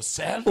by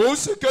yourself. ou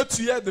ce que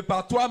tu es de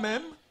par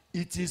toi-même.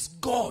 It is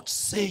God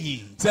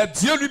saying, C'est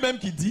Dieu lui-même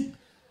qui dit,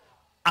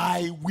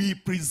 I will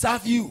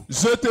preserve you,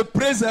 je te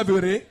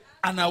préserverai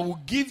and I will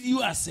give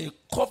you as a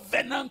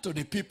covenant to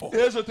the people.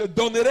 et je te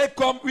donnerai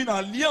comme une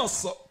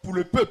alliance pour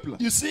le peuple.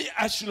 You see,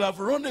 I should have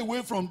run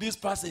away from this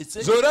passage. It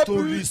says, J'aurais to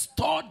pu-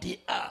 restore the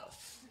earth,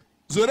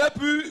 J'aurais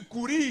pu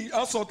courir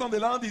en sortant de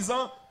là en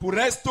disant pour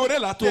restaurer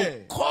la to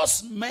terre,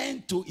 cause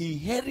men to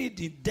inherit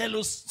the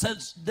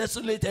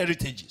desolate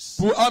heritages,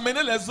 pour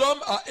amener les hommes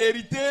à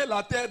hériter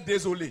la terre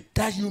désolée.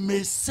 that you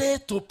may say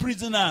to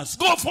prisoners,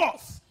 go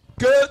forth,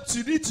 Que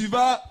tu dis tu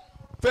vas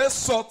faire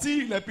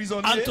sortir les and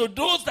prisonniers to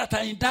those that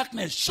are in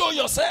darkness, show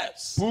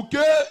yourselves. pour que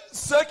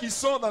ceux qui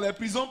sont dans les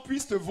prisons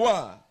puissent te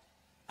voir.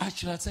 I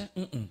should have said,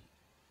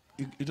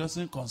 it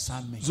doesn't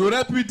concern me.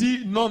 J'aurais pu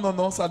dire non, non,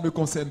 non, ça ne me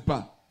concerne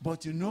pas.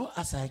 But you know,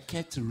 as I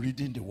kept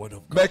reading the word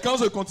of God, Mais quand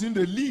je continue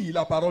de lire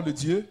la parole de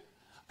Dieu,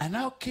 I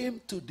now came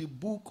to the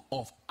book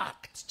of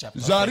Acts, chapter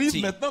j'arrive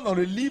 13. maintenant dans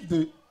le livre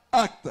de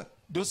Actes.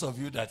 Those of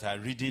you that are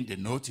reading the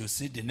note, you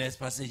see the next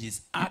passage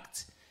is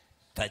Acts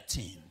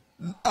 13.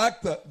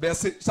 Actes,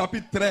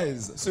 chapitre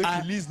 13. Ceux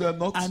qui lisent leurs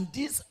notes. And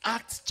this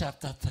Acts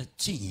chapter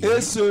 13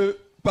 Et ce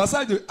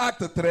passage de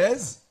Actes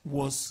 13,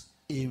 was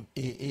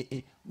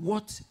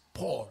what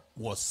Paul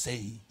was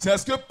saying. c'est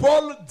ce que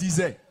Paul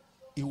disait.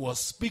 He was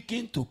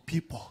speaking to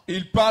people.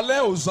 Il parlait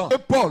aux gens.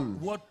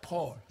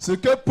 Ce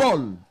que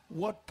Paul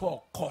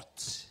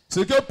Caught ce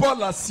que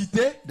Paul a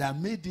cité that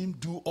made him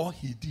do all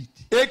he did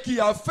et qui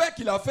a fait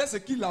qu'il a fait ce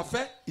qu'il a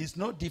fait, is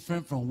not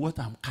different from what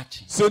I'm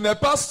catching. ce n'est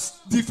pas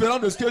différent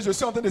de ce que je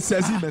suis en train de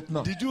saisir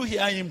maintenant. Did you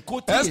hear him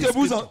quoting? Est-ce que a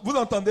vous scripture?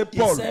 entendez He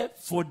Paul? said,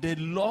 for the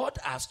Lord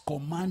has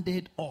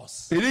commanded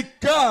us. Il dit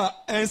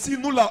car ainsi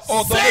nous l'a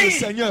ordonné le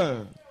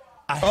Seigneur.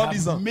 I En have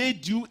disant,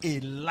 made you a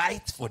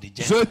light for the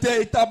je Gentiles,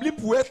 t'ai établi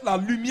pour être la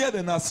lumière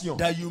des nations,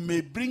 that you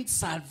may bring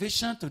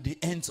salvation to the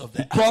ends of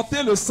the earth.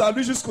 porter le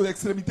salut jusqu'aux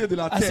extrémités de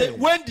la I terre.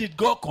 said, when did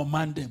God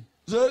command them?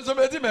 Je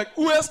me dis, mais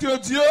où est-ce que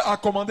Dieu a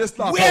commandé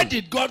cela à Where Paul?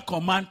 did God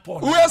command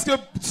Paul? Où est-ce que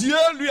Dieu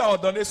lui a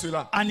ordonné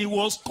cela? And he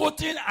was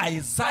quoting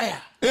Isaiah.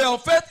 Et en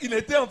fait, il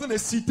était en train de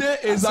citer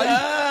Ésaïe.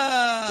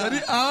 Il a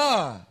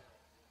dit,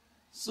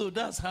 So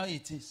that's how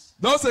it is.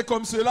 donc c'est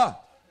comme cela.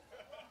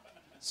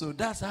 So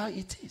that's how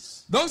it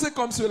is. Donc c'est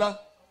comme cela.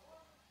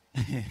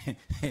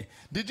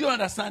 Did you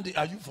understand it?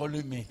 Are you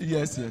following me?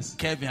 Yes, yes.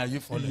 Kevin, are you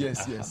following me?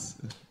 Yes, yes.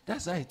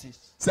 That's how it is.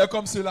 C'est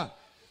comme cela.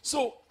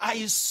 So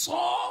I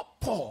saw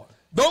Paul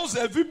Donc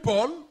j'ai vu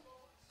Paul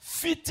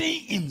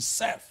fitting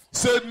himself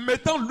se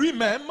mettant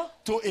lui-même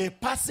to a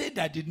passage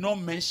that did not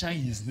mention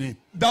his name.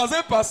 dans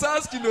un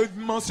passage qui ne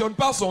mentionne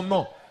pas son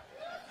nom.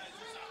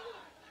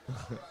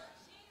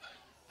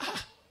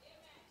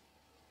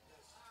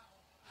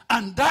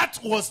 And that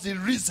was the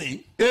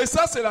reason Et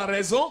ça, c'est la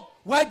raison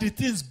why the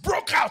things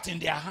broke out in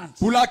their hands.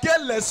 pour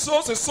laquelle les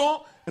choses se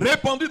sont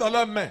répandues dans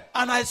leurs mains.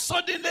 And I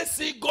suddenly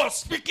see God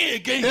speaking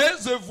again.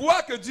 Et je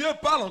vois que Dieu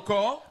parle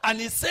encore. And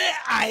he said,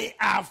 I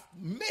have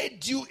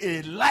made you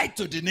a light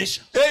to the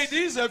nation. Et il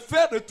dit, je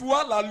fais de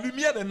toi la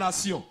lumière des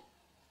nations.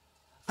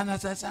 And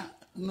as I said,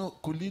 no,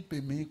 could it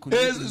be me? Could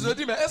Et it be je me?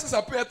 dis, mais est-ce que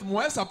ça peut être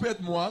moi? Est-ce que ça peut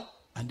être moi?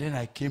 And then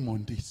I came on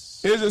this.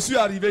 Et je suis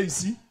arrivé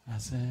ici. I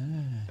said,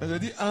 Et je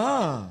dis,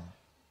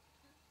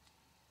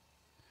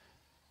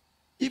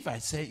 if I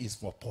say it's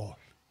for Paul,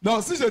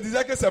 donc si je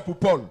disais que c'est pour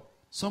Paul,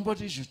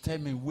 somebody should tell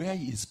me, where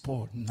is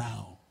Paul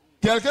now?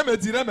 quelqu'un me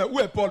dirait, mais où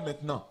est Paul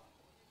maintenant?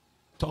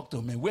 Talk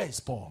to me, where is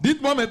Paul?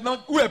 Dites-moi maintenant,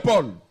 où est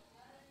Paul?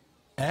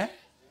 Eh?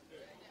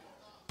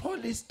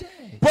 Paul is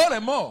dead. Paul est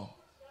mort.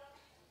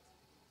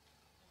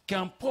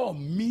 Can Paul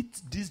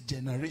meet this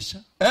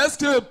generation? Est-ce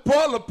que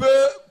Paul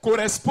peut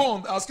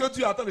correspondre à ce que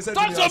Dieu attend de cette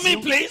Talk to me,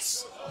 génération?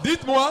 please.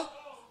 Dites-moi,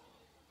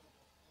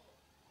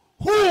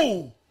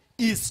 Who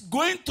is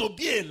going to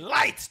be a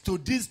light to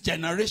this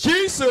generation?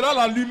 qui sera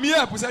la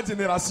lumière pour cette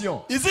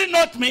génération? Is it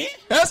not me?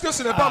 Est-ce que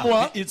ce n'est pas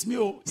moi? It's me.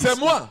 Oh, C'est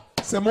moi.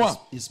 C'est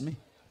moi. It's me.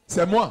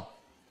 C'est moi.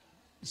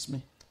 It's me.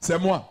 C'est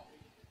moi.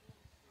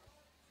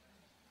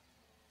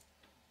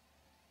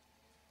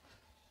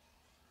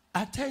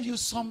 I tell you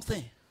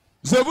something.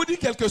 Je vous dis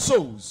quelque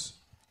chose.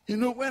 You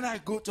know, when I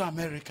go to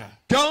America,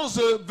 Quand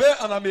je vais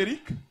en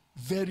Amérique,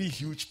 very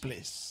huge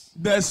place.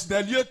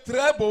 Des lieux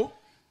très beaux.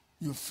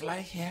 You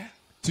fly here,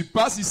 Tu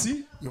passes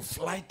ici, you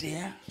fly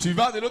there, tu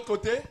vas de l'autre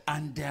côté,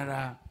 and there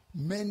are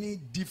many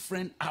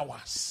different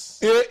hours.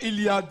 et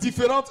il y a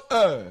différentes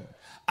heures.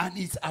 And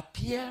it's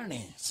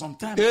appearing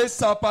sometimes. Et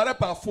ça apparaît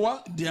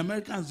parfois. The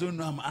Americans don't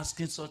know I'm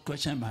asking such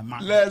question in my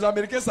mind. Les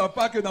Américains ne savent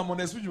pas que dans mon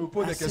esprit, je me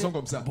pose I des questions said,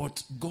 comme ça.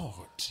 but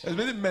God, Et je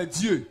me dis, mais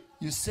Dieu,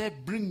 you said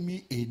bring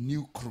me a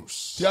new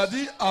cruise. tu as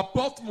dit,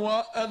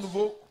 apporte-moi un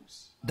nouveau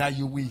That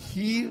you will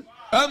heal,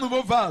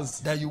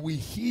 vase that you will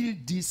heal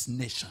this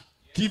nation.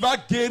 qui va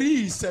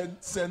guérir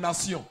ces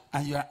nations.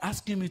 And you are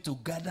asking me to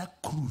gather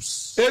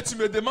cruise Et tu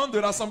me demandes de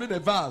rassembler des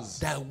vases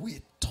that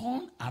will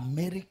turn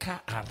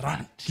America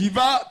around. qui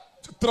va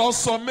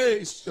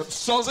transformer,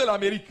 changer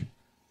l'Amérique.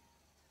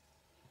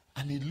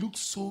 And it looks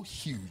so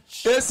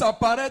huge. Et ça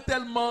paraît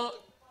tellement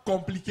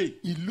compliqué.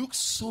 It looks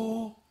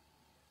so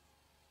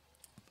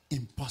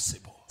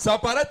impossible. Ça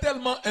paraît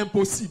tellement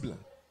impossible.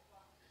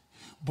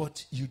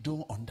 But you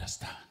don't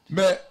understand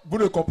Mais vous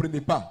ne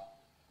comprenez pas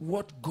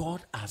what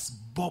God has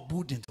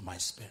bubbled into my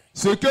spirit.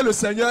 ce que le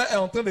Seigneur est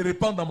en train de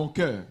répandre dans mon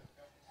cœur.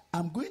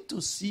 I'm going to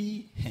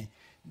see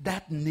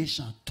that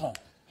nation turn.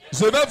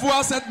 Je vais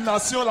voir cette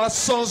nation-là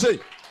changer.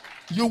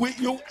 You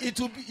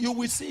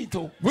will see it.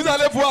 Vous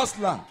allez voir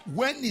cela.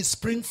 When it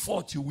spring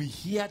forth, you will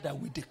hear that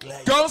we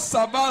declare. Quand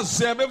ça va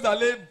germer, vous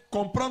allez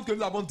comprendre que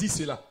nous avons dit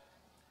cela.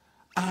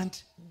 And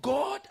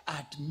God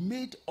had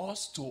made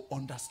us to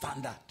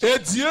understand that. Et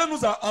Dieu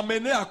nous a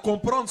amenés à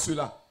comprendre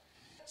cela.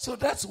 So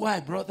that's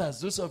why,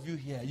 brothers, those of you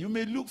here, you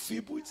may look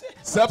feeble. You say,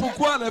 C'est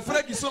pourquoi les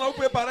frères qui sont là, vous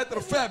pouvez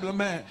paraître faibles,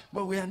 mais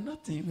but we are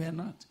nothing. We are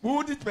not. vous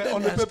vous dites, mais on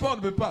ne peut pas, on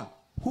ne peut pas.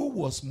 Who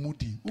was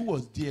Moody? Who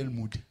was D.L.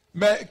 Moody?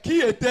 Mais qui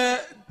était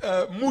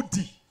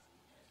Moody?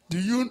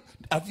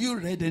 Have you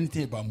read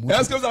anything about Moody?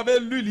 Est-ce que vous avez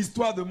lu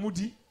l'histoire de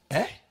Moody?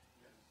 Eh?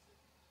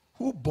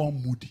 Who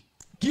born Moody?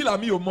 Qui l'a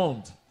mis au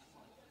monde?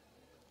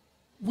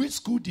 Which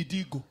school did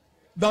he go?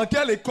 Dans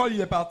quelle école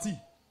il est parti?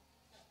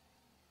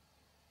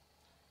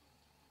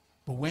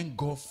 But when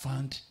God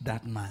found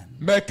that man,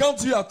 Mais quand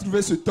Dieu a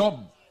trouvé cet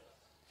homme,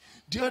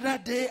 the other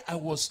day I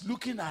was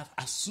looking at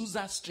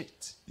Azusa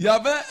Street. il y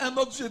avait un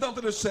autre, j'étais en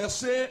train de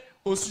chercher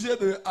au sujet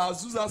de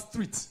Azusa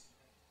Street.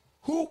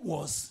 Who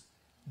was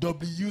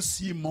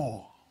W.C.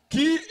 Moore?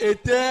 Qui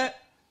était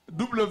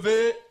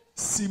W.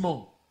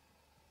 Simon?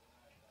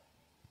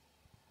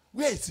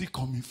 Where is he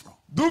coming from?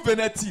 D'où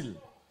venait-il?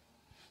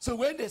 So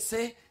when they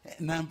say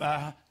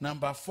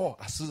number 4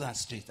 Azusa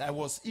Street, I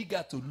was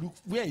eager to look.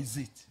 Where is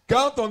it?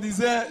 Quand on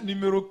disait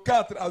numéro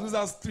 4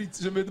 Azusa Street,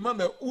 je me demande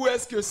mais où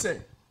est-ce que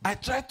c'est? I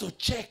tried to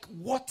check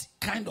what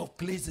kind of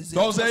place is it.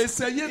 Donc j'ai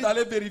essayé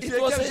d'aller vérifier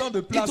quel genre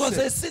de place it was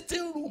a c'est.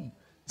 sitting room.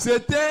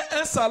 C'était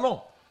un salon.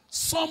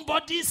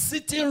 Somebody's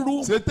sitting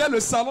room. C'était le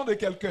salon de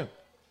quelqu'un.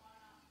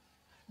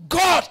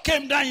 God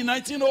came down in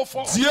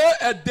 1904. Dieu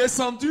est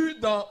descendu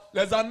dans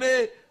les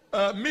années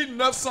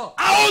 1900.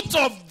 Out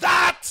of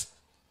that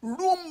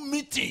room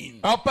meeting,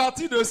 À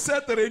partir de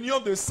cette réunion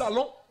de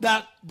salon,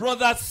 that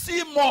brother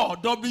Seymour,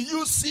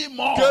 W.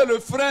 Seymour, que le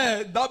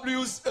frère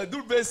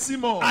W.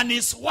 Simon and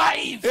his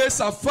wife, et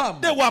sa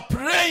femme, they were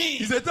praying.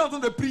 ils étaient en train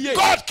de prier.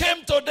 God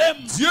came to them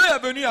Dieu est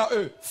venu à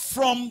eux.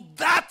 from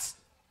that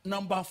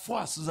number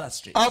 4 Azusa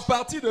Street. À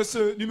partir de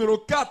ce numéro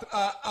 4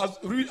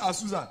 rue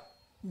Azusa.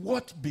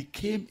 What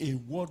became a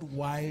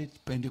worldwide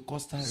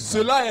Pentecostal revival?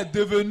 Cela est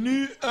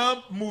devenu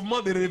un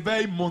mouvement de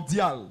réveil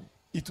mondial.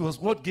 It was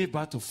what gave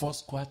birth to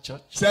Foursquare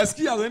Church. C'est ce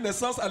qui a donné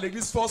naissance à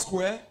l'église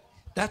Foursquare.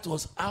 That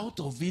was out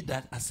of it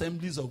that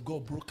Assemblies of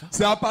God broke out.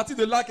 C'est à partir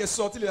de là qu'est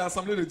sortie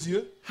l'Assemblée de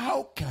Dieu.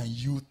 How can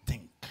you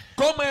think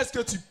Comment est-ce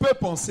que tu peux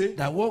penser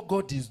that what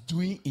God is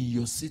doing in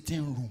your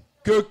sitting room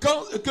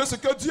que ce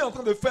que Dieu est en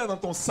train de faire dans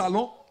ton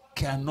salon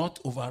cannot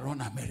overrun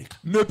America?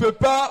 ne peut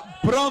pas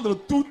prendre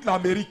toute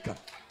l'Amérique?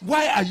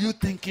 Why are you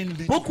thinking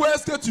little? Pourquoi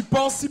est-ce que tu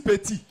penses si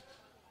petit?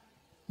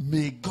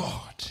 May God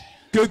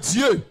Que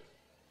Dieu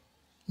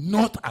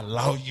not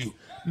allow you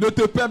ne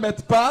te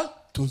permette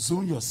pas to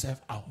zone yourself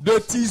out. de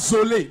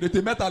t'isoler, de te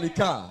mettre à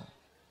l'écart.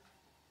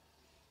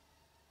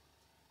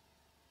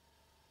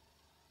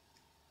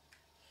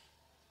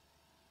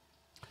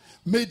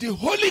 May the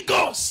Holy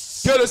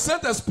Ghost Que le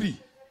Saint-Esprit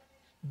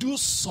do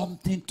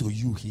something to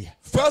you here.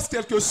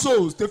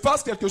 te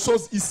fasse quelque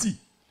chose ici.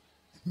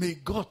 May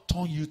God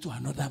turn you to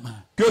another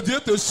man. Que Dieu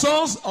te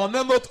change en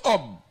un autre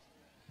homme.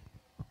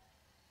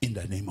 In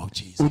the name of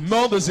Jesus. Au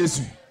nom de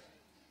Jésus.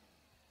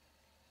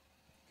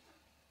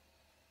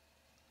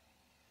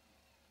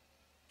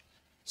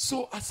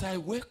 So as I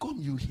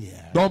welcome you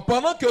here, Donc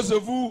pendant que je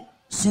vous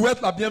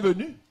souhaite la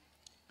bienvenue,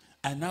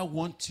 I now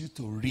want you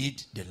to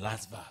read the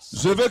last verse.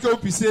 je veux que vous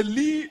puissiez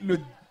lire le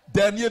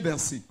dernier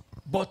verset.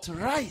 But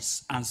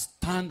rise and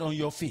stand on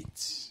your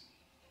feet.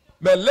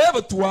 Mais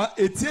lève-toi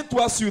et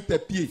tiens-toi sur tes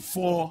pieds.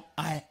 For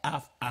I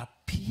have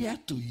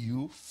appeared to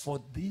you for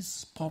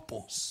this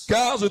purpose,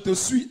 Car je te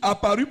suis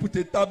apparu pour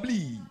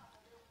t'établir,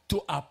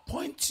 to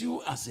appoint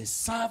you as a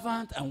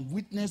servant and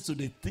witness to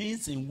the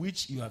things in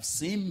which you have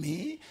seen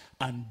me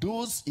and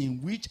those in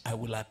which I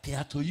will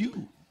appear to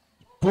you.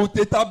 pour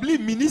t'établir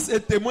ministre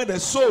et témoin des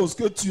choses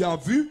que tu as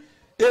vues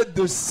et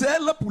de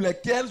celles pour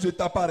lesquelles je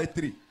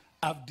t'apparaîtrai.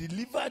 I've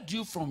delivered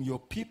you from your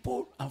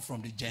people and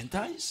from the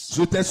Gentiles,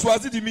 Je t'ai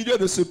choisi du milieu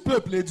de ce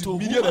peuple et du to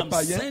milieu whom des I'm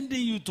païens,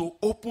 sending you to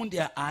open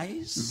their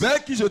eyes.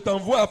 vers qui je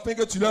t'envoie afin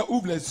que tu leur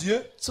ouvres les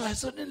yeux. So I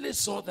suddenly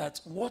saw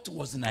that what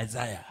was in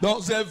Isaiah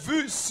Donc j'ai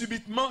vu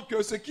subitement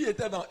que ce qui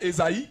était dans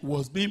Ésaïe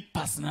was being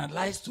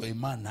personalized to a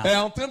man now. est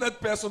en train d'être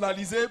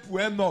personnalisé pour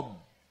un homme.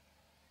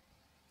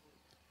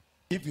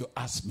 If you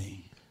ask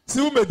me, Si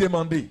vous me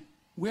demandez,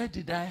 where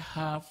did I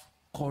have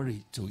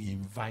courage to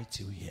invite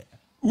you here?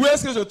 où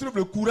est-ce que je trouve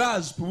le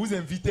courage pour vous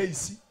inviter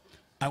ici?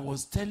 I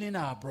was telling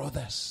our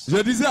brothers,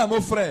 Je disais à nos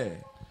frères,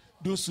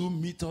 those who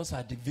meet us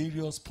at the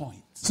various points,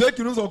 ceux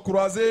qui nous ont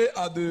croisés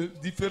à de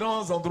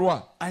différents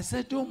endroits, I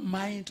said, don't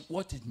mind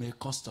what it may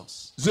cost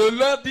us. je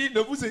leur dis, ne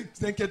vous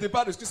inquiétez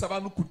pas de ce que ça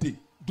va nous coûter.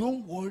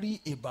 Don't worry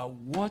about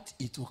what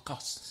it will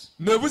cost.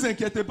 Ne vous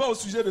inquiétez pas au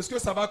sujet de ce que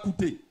ça va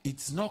coûter.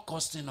 It's not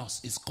costing us,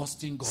 it's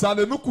costing God. Ça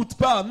ne nous coûte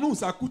pas à nous,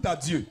 ça coûte à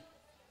Dieu.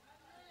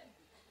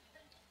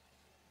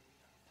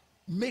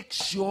 Make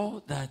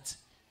sure that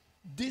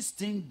this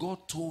thing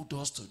God told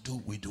us to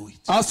do, we do it.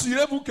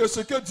 Assurez-vous que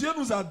ce que Dieu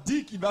nous a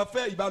dit qu'il va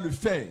faire, il va le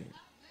faire.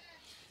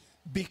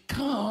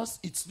 Because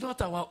it's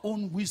not our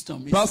own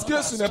wisdom. It's Parce not que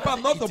our ce n'est pas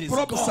strategy, notre it is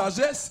propre God.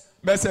 sagesse,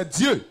 mais c'est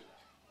Dieu.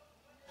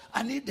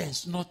 And if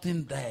there's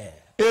nothing there,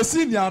 Et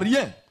s'il n'y a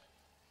rien,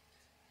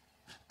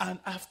 and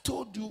I've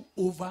told you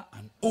over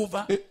and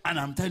over, and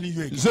I'm telling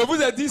you again, je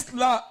vous ai dit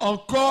cela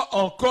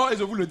encore, et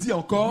je vous le dis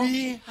encore.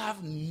 we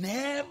have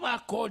never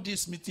called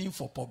this meeting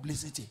for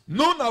publicity.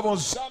 Nous n'avons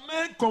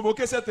jamais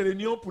convoqué cette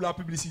réunion pour la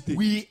publicité.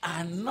 We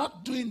are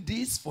not doing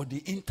this for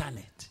the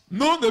internet.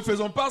 Nous ne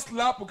faisons pas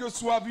cela pour que ce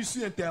soit vu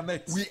sur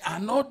Internet. We are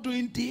not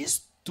doing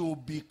this to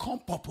become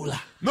popular.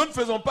 Nous ne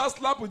faisons pas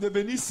cela pour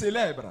devenir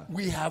célèbres.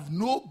 We have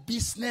no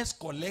business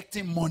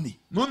collecting money.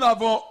 Nous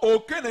n'avons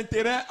aucun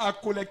intérêt à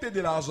collecter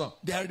de l'argent.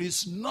 There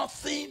is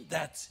nothing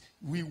that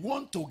we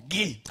want to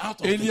gain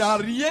out of Il n'y a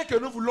this. rien que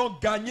nous voulons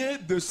gagner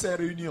de ces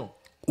réunions.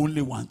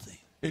 Only one thing.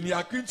 Il n'y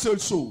a qu'une seule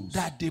chose.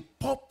 That the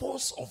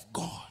purpose of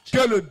God,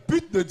 Que le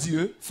but de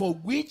Dieu, for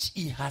which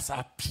He has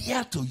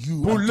appeared to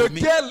you, pour and to me,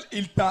 lequel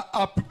il t'a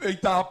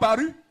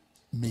apparu,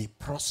 may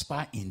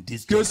prosper in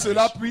this que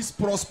cela generation. puisse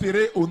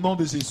prospérer au nom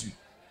de Jésus.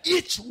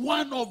 Each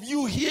one of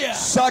you here,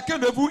 Chacun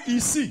de vous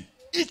ici,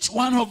 each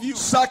one of you,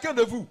 chacun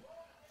de vous,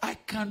 I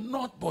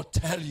cannot but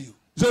tell you,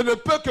 je ne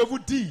peux que vous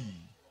dire,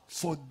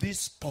 for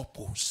this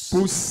purpose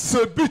pour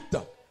ce but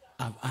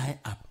have I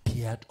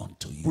appeared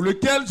unto you. pour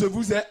lequel je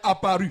vous ai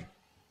apparu.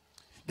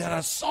 There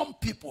are some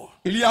people,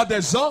 Il y a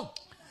des gens,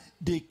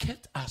 they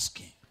kept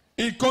asking,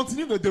 ils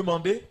continuent de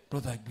demander,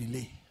 Brother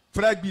Gbile,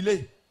 frère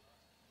Gbile,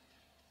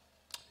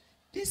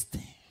 this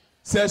thing,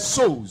 ces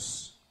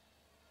choses,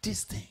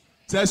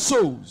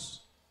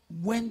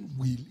 when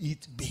will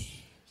it be?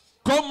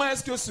 comment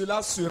est-ce que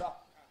cela sera?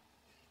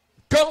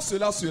 Quand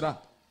cela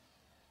sera?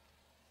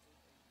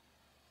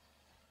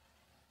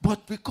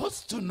 But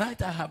because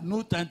tonight I have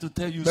no time to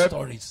tell you Mais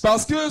stories,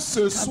 parce que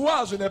ce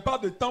soir, je n'ai pas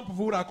de temps pour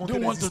vous I raconter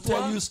don't want des to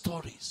histoires. tell you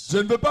stories. Je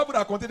ne veux pas vous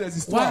raconter des Why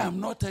histoires. I'm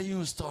not telling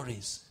you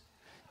stories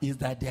is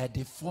that they are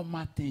the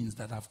former things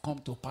that have come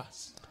to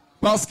pass.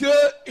 Parce que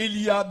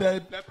il y a les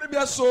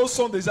premières choses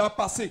sont déjà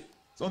passées,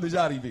 sont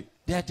déjà arrivées.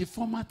 They are the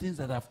former things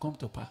that have come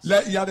to pass.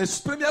 Il y a des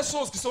premières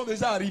choses qui sont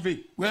déjà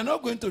arrivées. We are not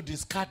going to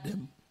discard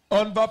them,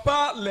 On ne va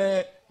pas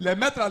les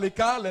mettre à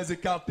l'écart, les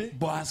écarter.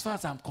 but as far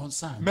as I'm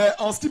concerned, Mais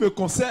en ce qui me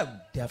concerne,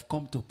 they have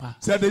come to pass.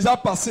 c'est déjà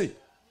passé.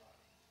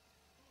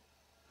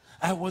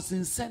 I was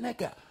in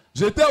Senegal,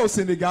 J'étais au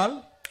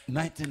Sénégal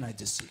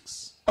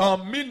 1996. en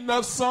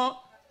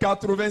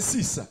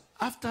 1986.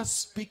 After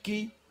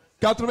speaking,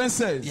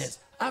 96. yes,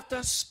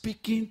 after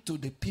speaking to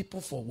the people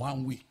for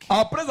 1 week,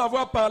 Après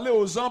avoir parlé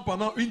aux gens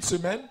pendant une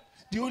semaine,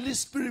 the Holy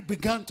Spirit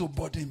began to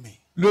burden me.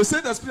 le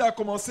Saint-Esprit a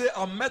commencé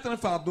à mettre un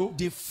fardeau.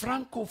 The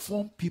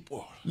francophone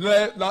people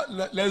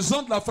Les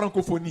gens de la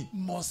francophonie,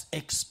 must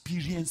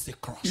experience the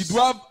cross. ils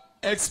doivent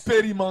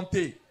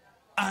expérimenter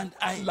And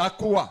la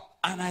croix.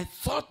 I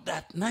thought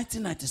that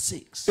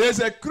 1996, Et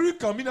j'ai cru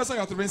qu'en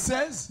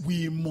 1996,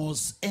 we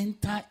must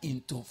enter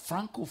into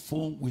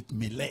francophone with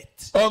millet.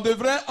 on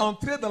devrait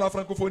entrer dans la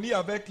francophonie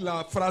avec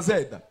la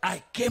phrasède.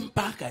 I came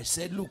back, I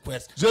said, look,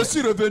 Je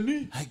suis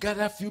revenu, I got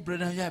a few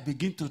brothers here,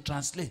 begin to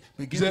translate.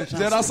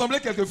 j'ai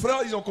rassemblé quelques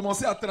frères, ils ont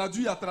commencé à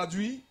traduire.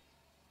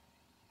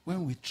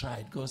 When we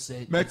tried, God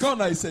said, Mais quand on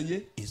a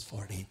essayé, it's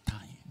for a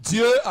time.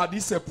 Dieu a dit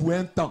c'est pour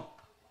un temps.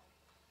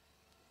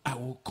 I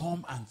will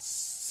come and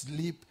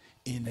sleep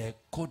in a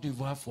Côte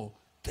d'Ivoire for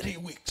 3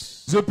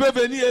 weeks. Je peux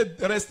venir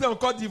et rester en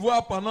Côte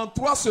d'Ivoire pendant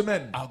 3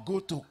 semaines. I'll go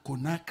to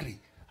Conakry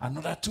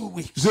another 2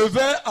 weeks. Je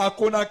vais à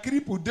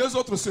Conakry pour 2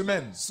 autres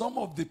semaines. Some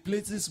of the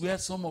places where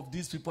some of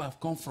these people have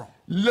come from.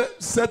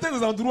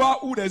 Certains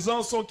endroits où les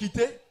gens sont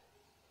quittés,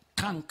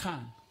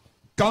 Kankan,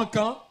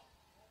 Cancan,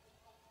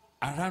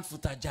 around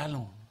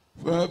Futajalon.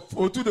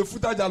 autour de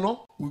Fouta Djallon,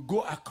 We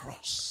go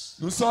across.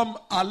 nous sommes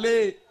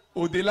allés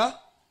au-delà.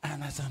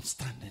 And as I'm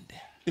standing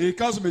there, Et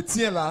quand je me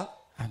tiens là,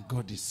 and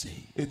God is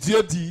saying, et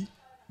Dieu dit,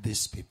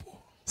 these people.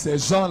 Ces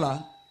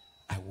gens-là,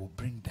 I will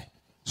bring them.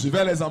 je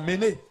vais les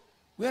emmener.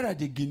 Where are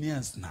the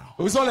Guineans now?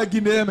 Où sont les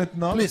Guinéens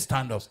maintenant? Please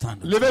stand up, stand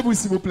up. Levez-vous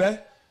s'il vous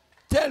plaît.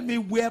 Tell me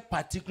where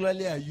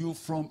particularly are you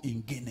from in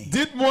Guinea?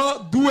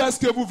 Dites-moi d'où est-ce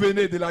que vous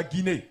venez de la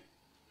Guinée.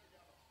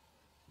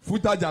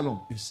 Fouta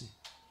Dialon. You see,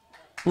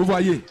 Vous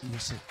voyez? you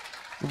see.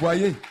 Vous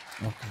voyez?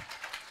 Okay.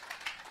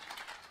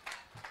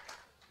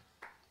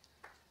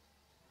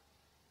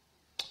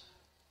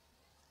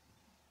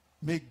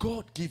 May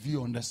God give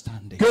you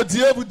understanding Que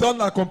Dieu vous donne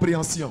la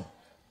compréhension.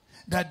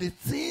 that the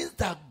things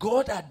that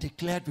God had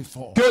declared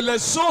before, Que les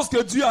choses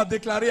que Dieu a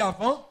déclarées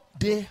avant,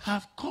 they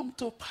have come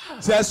to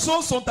pass. ces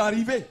choses sont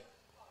arrivées.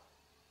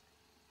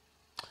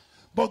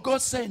 But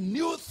God said,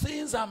 new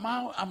things I'm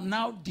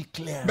now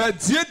declaring. Mais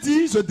Dieu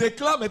dit, je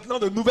déclare maintenant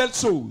de nouvelles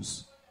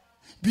choses.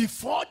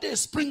 Before they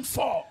spring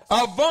forth,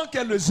 Avant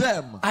qu'elles ne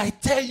germent, I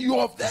tell you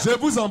of them. je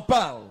vous en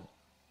parle.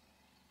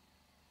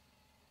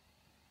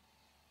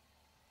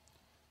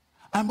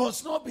 I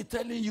must not be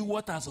telling you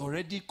what has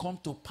already come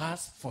to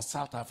pass for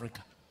South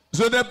Africa.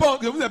 Je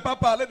ne vous ai pas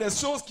parlé des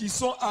choses qui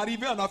sont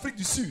arrivées en Afrique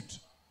du Sud.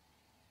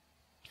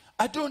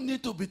 I don't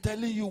need to be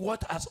telling you what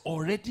has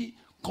already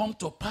come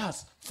to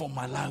pass for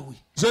Malawi.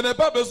 Je n'ai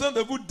pas besoin de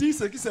vous dire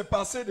ce qui s'est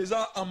passé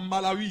déjà en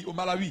Malawi, au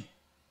Malawi.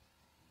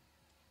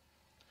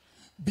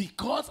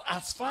 Because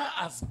as far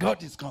as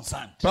God is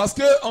concerned, Parce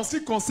que en ce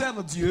qui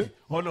concerne Dieu,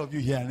 all of you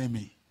hearing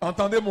me,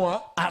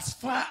 entendez-moi, as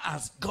far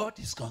as God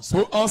is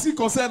concerned, en ce qui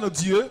concerne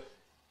Dieu,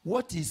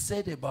 what he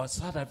said about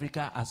South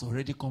Africa has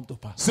already come to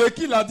pass. ce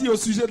qu'il a dit au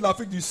sujet de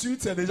l'Afrique du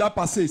Sud, c'est déjà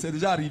passé, c'est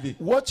déjà arrivé.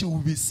 What you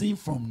will be seeing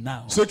from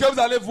now, Ce que vous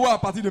allez voir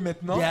à partir de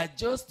maintenant, they are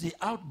just the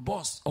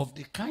outbursts of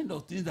the kind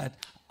of things that,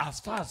 as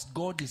far as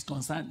God is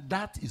concerned,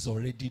 that is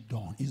already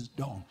done. It's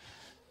done.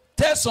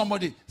 Tell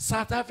somebody,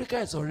 South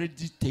Africa is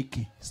already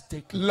taken. It's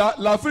taken.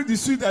 l'Afrique du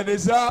Sud est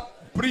déjà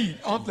pris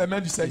entre les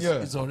mains du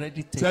Seigneur. It's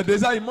already C'est taken.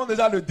 déjà, ils montrent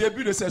déjà le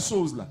début de ces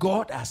choses-là.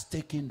 God has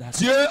taken that.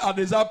 Dieu a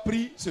déjà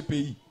pris ce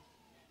pays.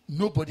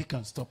 Nobody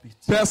can stop it.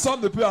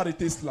 Personne ne peut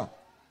arrêter cela.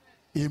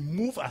 A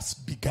move has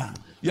begun.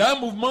 Il y a un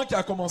mouvement qui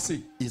a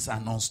commencé. It's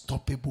an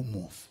unstoppable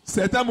move.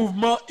 C'est un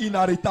mouvement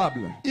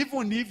inarrêtable.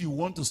 Even if you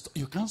want to stop,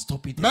 you can't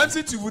stop it. Même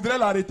si tu voudrais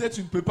l'arrêter,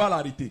 tu ne peux pas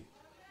l'arrêter.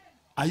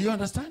 Are you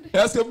understanding?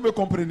 Est-ce que vous me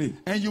comprenez?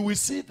 And you will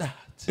see that.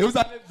 Et vous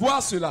allez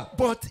voir cela.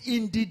 But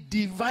in the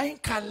divine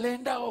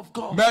calendar of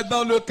God, Mais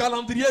dans le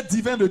calendrier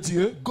divin de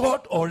Dieu,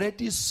 God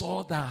already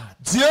saw that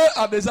Dieu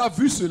a déjà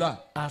vu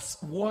cela. as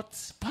what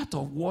part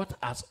of what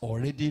has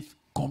already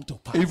come to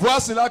pass. Il voit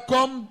cela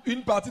comme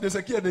une partie de ce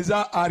qui est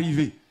déjà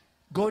arrivé.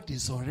 God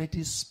is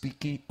already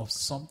speaking of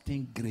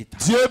something greater.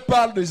 Dieu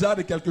parle déjà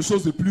de quelque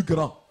chose de plus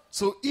grand.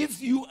 So if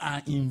you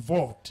are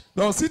involved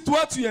Donc si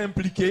toi tu es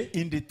impliqué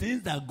in the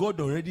things that God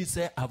already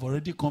said have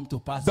already come to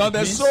pass, dans it des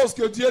means choses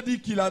que Dieu dit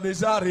qu'il a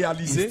déjà He's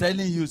réalisées,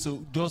 telling you,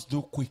 so just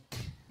do quick,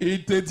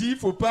 il te dit il ne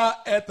faut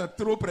pas être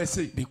trop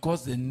pressé.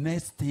 because the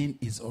next thing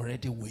is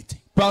already waiting.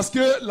 Parce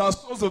que la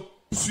chose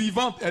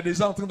suivante est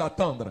déjà en train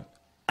d'attendre.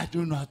 I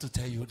don't know how to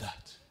tell you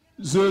that,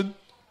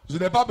 Je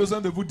n'ai pas besoin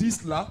de vous dire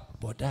cela,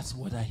 but that's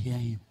what I hear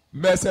him.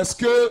 mais c'est ce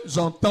que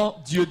j'entends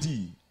Dieu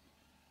dire.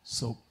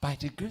 So by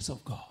the grace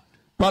of God,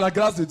 Par la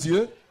grâce de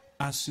Dieu,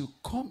 as you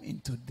come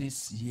into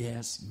this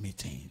year's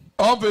meeting,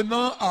 en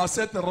venant à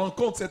cette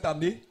rencontre cette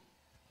année,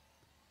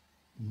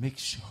 make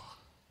sure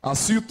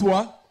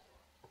assure-toi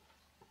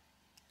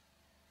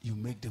you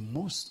make the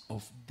most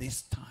of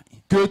this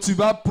time. que tu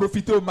vas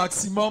profiter au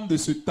maximum de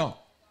ce temps.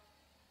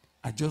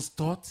 I just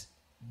thought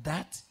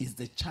that is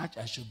the charge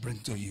I should bring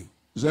to you.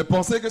 J'ai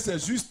pensé que c'est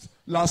juste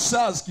la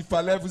charge qu'il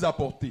fallait vous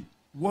apporter.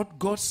 What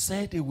God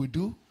said he will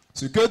do,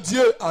 Ce que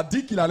Dieu a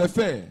dit qu'il allait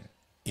faire,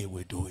 he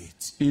will do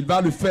it. il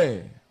va le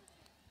faire.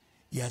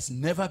 He has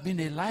never been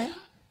a liar,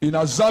 Il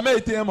n'a jamais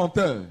été un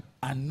menteur.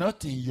 and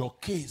not in your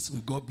case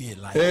will God be a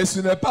liar. Et ce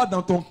n'est pas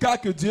dans ton cas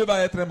que Dieu va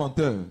être un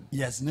menteur.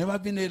 He has never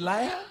been a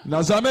liar, Il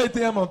n'a jamais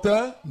été un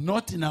menteur.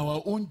 not in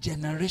our own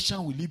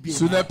generation will he be a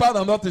Ce n'est liar. pas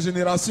dans notre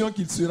génération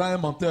qu'il sera un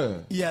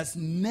menteur. He has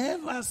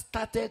never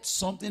started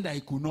something that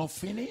he could not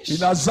finish. Il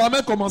n'a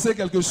jamais commencé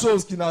quelque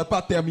chose qu'il n'a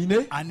pas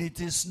terminé. And it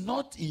is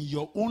not in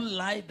your own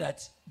life that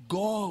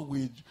God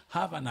will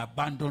have an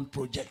abandoned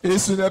project. Et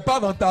ce n'est pas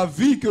dans ta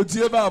vie que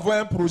Dieu va avoir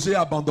un projet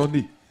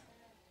abandonné.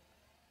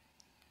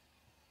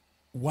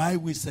 Why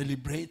we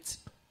celebrate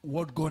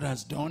what God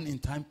has done in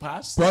time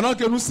past Pendant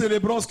que nous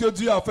célébrons ce que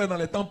Dieu a fait dans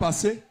les temps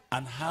passés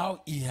and how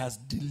he has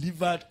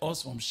delivered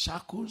us from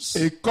shackles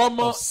et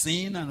comment of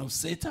sin and of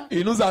Satan,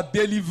 il nous a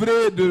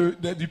délivrés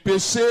du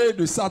péché,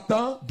 de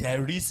Satan,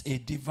 there is a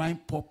divine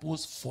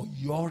purpose for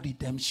your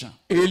redemption.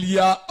 et il y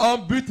a un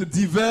but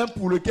divin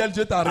pour lequel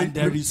Dieu t'a And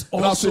there is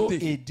also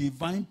racheté. a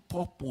divine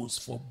purpose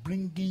for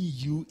bringing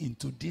you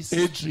into this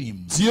Et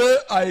stream. Dieu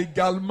a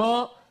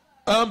également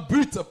un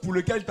but pour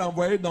lequel il t'a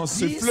envoyé dans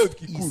ce This fleuve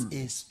qui coule.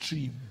 is a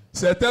stream.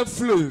 C'est un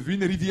fleuve,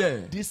 une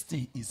rivière. This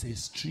thing is a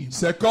stream.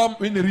 C'est comme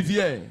une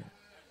rivière.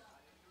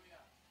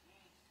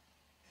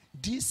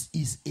 This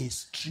is a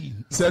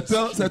stream. It's C'est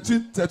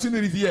a stream. une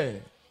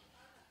rivière.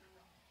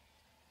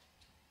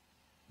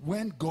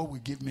 when God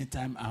will give me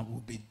time, I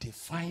will be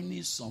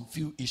defining some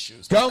few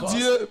issues. Quand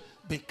Dieu,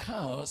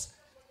 Because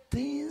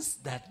things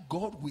that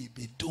God will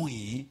be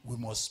doing, we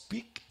must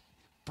speak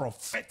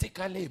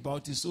prophetically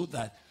about it so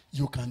that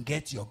you can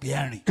get your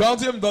bearing. quand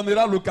Dieu me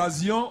donnera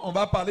l'occasion, on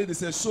va parler de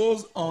ces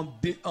choses en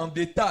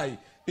détail.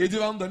 Et Dieu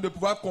va nous donner de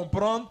pouvoir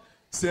comprendre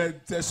ces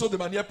choses de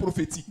manière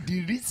prophétique.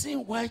 The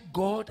reason why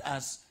God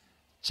has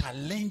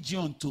challenged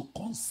you to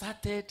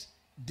concerted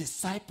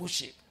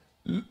discipleship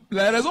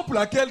La raison pour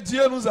laquelle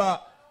Dieu nous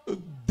a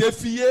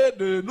défié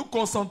de nous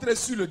concentrer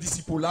sur le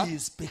disciple-là,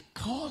 is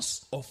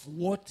because of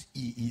what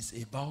he is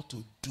about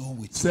to do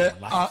with c'est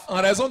your life.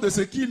 en raison de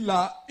ce qu'il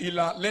a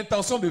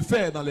l'intention de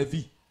faire dans les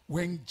vies.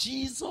 When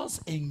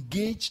Jesus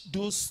engaged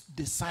those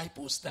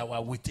disciples that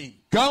were with him,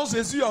 Quand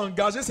Jésus a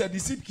engagé ses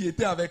disciples qui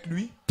étaient avec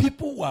lui,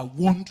 people were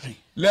wondering,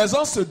 les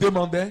gens se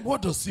demandaient, what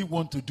does he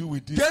want to do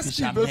with these qu'est-ce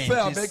qu'il veut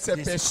faire fishermen, avec ces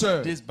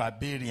pêcheurs, these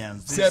barbarians,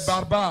 ces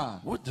barbares?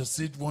 what does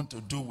he want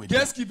to do with them?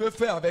 Qu'est-ce qu'il veut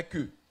faire avec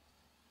eux?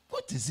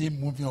 What is he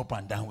moving up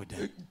and down with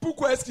them?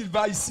 Pourquoi est-ce qu'il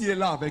va ici et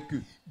là avec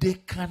eux? They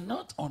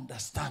cannot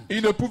understand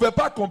Ils ne pouvaient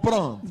pas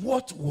comprendre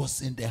what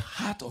was in the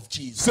heart of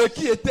Jesus ce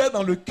qui était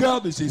dans le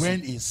cœur de Jésus.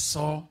 when he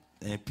saw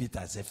Peter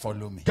say,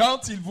 follow me.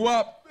 Quand il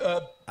voit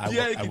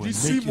Pierre I qui will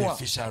dit, make you a suis-moi,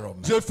 fisher of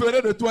men. je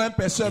ferai de toi un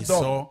pêcheur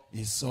d'hommes.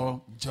 He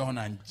saw John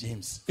and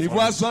James. Il follow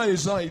voit me. Jean et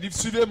Jean, il dit,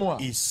 suivez-moi.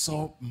 He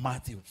saw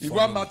Matthew. Il follow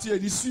voit me. Matthieu,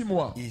 il dit,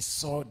 suis-moi. He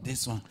saw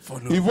this one.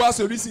 Follow Il me. voit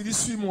celui-ci, il dit,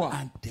 suis-moi.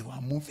 And they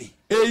were moving.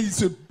 Et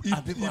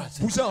And people were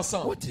saying, bougeaient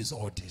ensemble. what is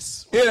all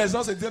this? Et les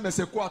gens se disaient, mais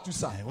c'est quoi tout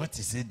ça? What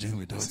is he doing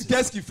with us?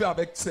 Qu'est-ce qu'il fait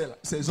avec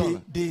ces gens-là?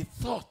 They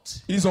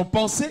thought Ils ont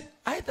pensé,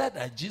 either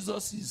that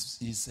Jesus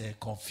is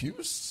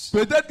confused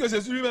peut-être que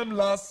Jésus lui-même,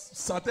 là,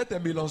 sa tête est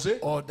mélangée.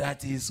 or that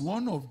he's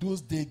one of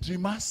those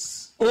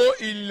daydreamers. Ou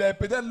il est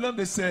peut-être l'un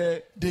de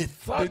ces... They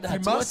thought that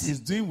Daydreamers. what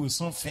he's doing will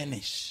soon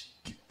finish.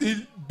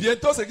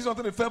 Bientôt, ce qu'ils sont en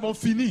train de faire vont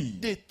finir.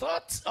 They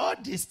thought all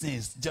these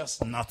things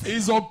just nothing.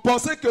 Ils ont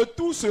pensé que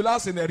tout cela,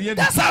 ce n'est rien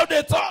du That's tout. how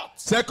they thought.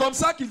 C'est comme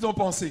ça qu'ils ont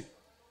pensé.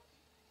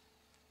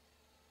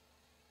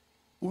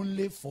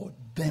 Only for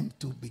them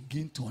to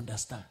begin to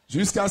understand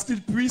Jusqu'à ce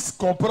qu'ils puissent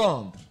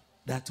comprendre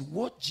that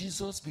what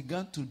Jesus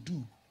began to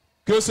do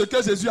que ce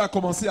que Jésus a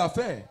commencé à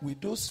faire with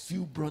those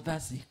few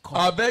brothers he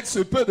called avec ce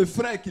peu de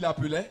frères qu'il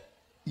appelait,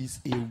 is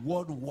a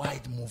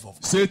worldwide move of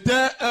God.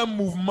 c'était un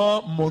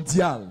mouvement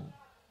mondial.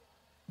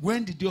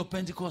 When the day of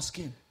Pentecost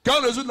came Quand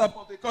le jour de la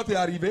Pentecôte est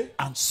arrivé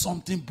and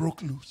something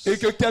broke loose, et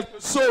que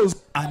quelque chose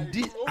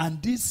and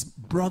these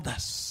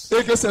brothers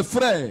et que ses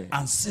frères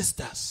and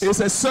sisters, et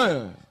ses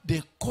sœurs,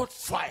 they caught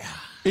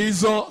fire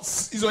ils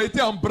ont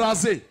été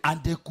embrasés and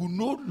they could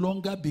no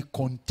longer be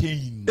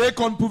contained. et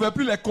qu'on ne pouvait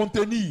plus les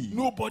contenir.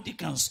 Nobody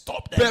can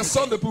stop them.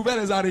 Personne ne pouvait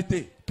les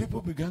arrêter.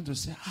 People began to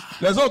say,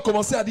 Les gens ont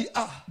commencé à dire,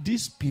 ah,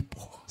 these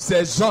people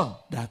ces gens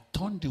that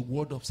turned the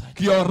world upside down,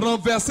 qui ont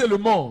renversé le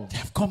monde, they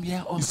have come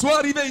here ils also. sont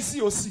arrivés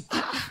ici aussi.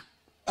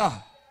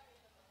 Ah,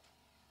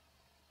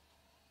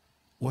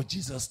 What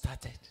Jesus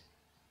started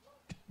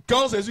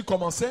quand Jésus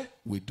commençait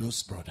with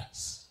those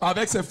brothers,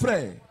 avec ses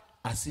frères,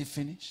 has he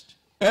finished?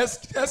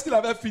 est-ce qu'il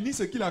avait fini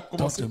ce qu'il a Talk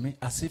commencé? to me.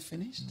 Has he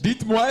finished?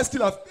 Dites-moi,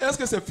 est-ce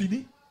que c'est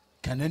fini?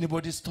 Can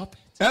anybody stop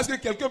it? Est-ce que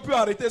quelqu'un peut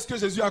arrêter ce que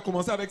Jésus a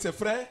commencé avec ses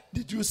frères?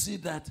 Did you see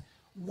that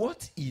what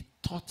he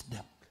taught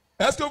them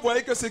Est-ce que vous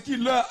voyez que ce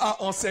qu'il leur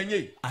a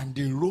enseigné and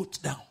they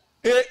wrote down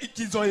et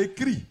qu'ils ont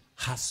écrit,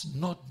 has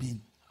not been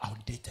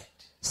outdated?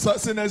 ça,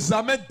 ce n'est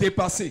jamais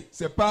dépassé.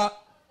 C'est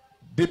pas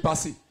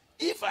dépassé.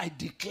 If I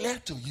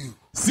declare to you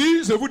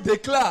Si je vous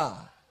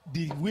déclare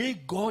the way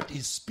God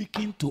is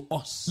speaking to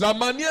us, la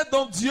manière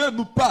dont Dieu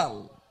nous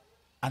parle,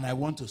 and I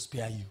want to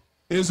spare you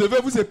et je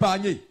vais vous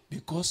épargner,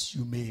 because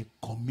you may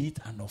commit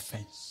an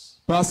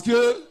offense. parce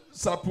que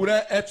ça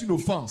pourrait être une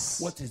offense.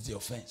 What is the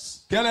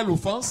offense? Quelle est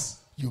l'offense?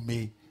 You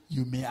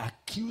may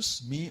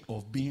accuse me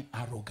of being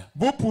arrogant.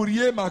 Vous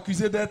pourriez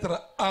m'accuser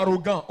d'être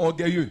arrogant,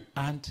 orgueilleux.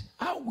 And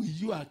how will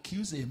you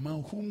accuse a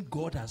man whom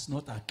God has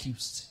not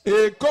accused?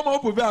 Et comment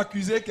vous pouvez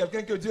accuser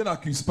quelqu'un que Dieu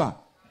n'accuse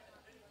pas?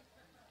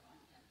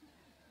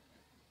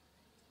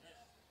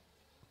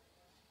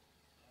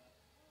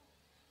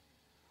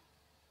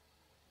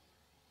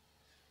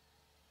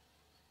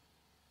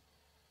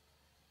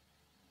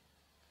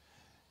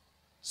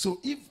 So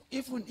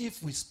even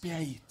if we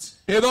spare it,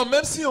 Et donc,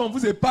 même si on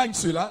vous épargne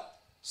cela,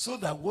 so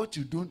that what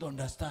you don't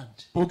understand,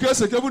 pour que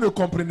ce que vous ne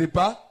comprenez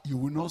pas, you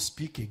will not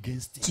speak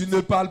against it. tu ne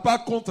parles pas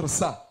contre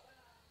ça.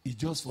 It's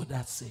just for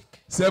that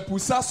sake. C'est pour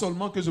ça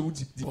seulement que je vous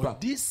dis pas. But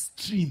this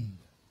stream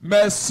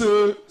Mais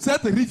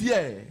cette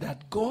rivière that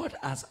God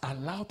has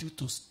allowed you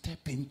to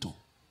step into,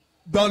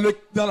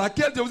 dans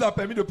laquelle Dieu vous a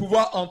permis de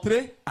pouvoir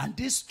entrer, and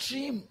this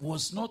stream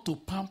was not to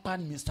pamper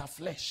Mr.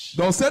 Flesh,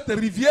 dans cette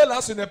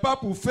rivière-là, ce n'est pas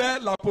pour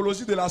faire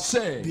l'apologie de la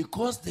chair.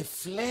 because the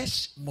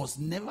flesh must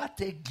never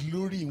take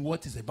glory in what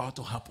is about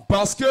to happen.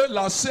 Parce que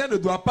la chair ne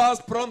doit pas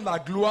prendre la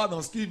gloire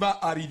dans ce qui va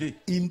arriver.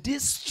 In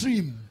this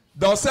stream,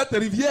 Dans cette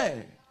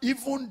rivière,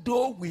 even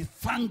though we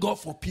thank God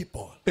for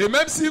people, Et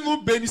même si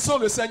nous bénissons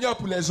le Seigneur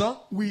pour les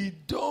gens, we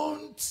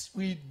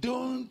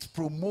don't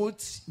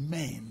promote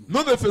men.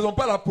 nous ne faisons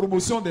pas la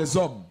promotion des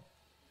hommes.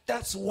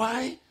 That's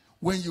why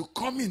when you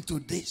come into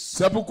this,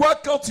 C'est pourquoi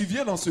quand tu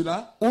viens dans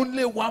cela,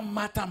 only one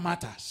matter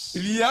matters.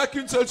 il n'y a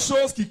qu'une seule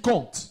chose qui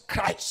compte.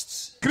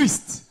 Christ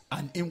Christ.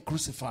 and him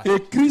crucified.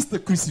 Et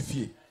Christ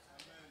crucifié.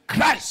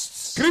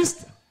 Christ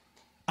Christ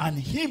and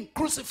him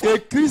crucified.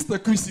 et Christ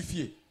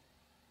crucifié.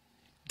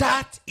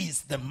 That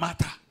is the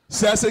matter.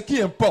 C'est ce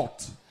qui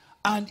importe.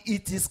 And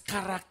it is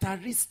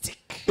characteristic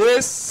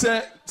Et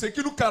c'est ce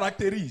qui nous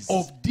caractérise.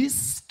 of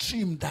this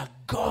stream that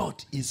God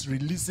is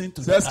releasing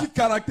to C'est the ce qui earth.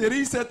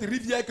 caractérise cette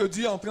rivière que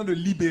Dieu est en train de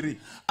libérer.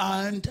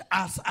 And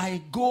as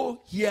I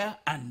go here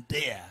and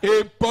there,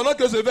 Et pendant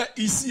que je vais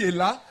ici et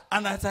là,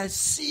 and as I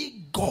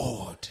see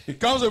God et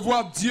quand je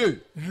vois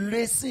Dieu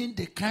raising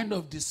the kind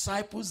of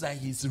disciples that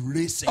he's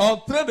raising, en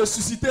train de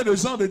susciter le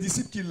genre de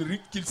disciples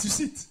qu'il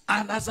suscite,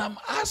 and as I'm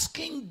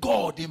asking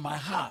God in my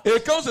heart,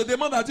 et quand je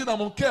demande à Dieu dans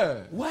mon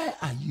cœur, why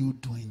are you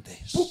doing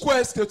this?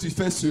 pourquoi est-ce que tu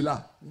fais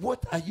cela? What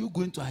are you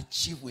going to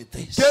achieve with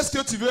this? Qu'est-ce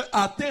que tu veux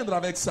atteindre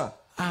avec ça?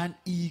 And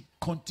he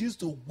continues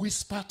to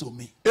whisper to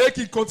me Et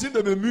qu'il continue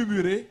de me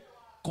murmurer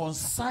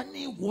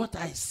concerning what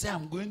I say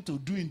I'm going to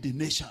do in the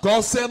nation.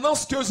 concernant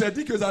ce que j'ai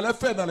dit que j'allais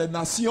faire dans les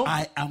nations.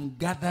 I am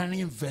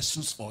gathering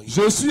vessels for you.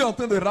 Je suis en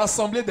train de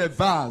rassembler des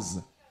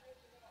vases.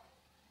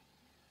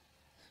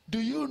 Do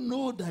you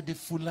know that the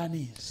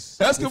Fulanis,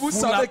 Est-ce que the vous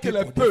Fula savez que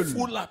les people, the Peuls,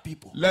 Fula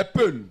people, les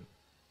Peuls,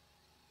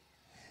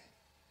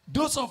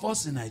 those of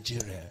us in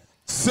Nigeria,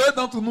 ceux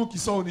d'entre nous qui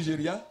sont au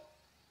Nigeria,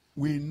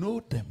 we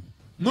know them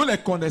nous les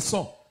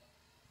connaissons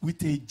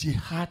with a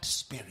jihad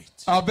spirit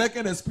avec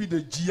un esprit de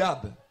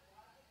djihad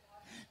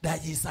that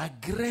is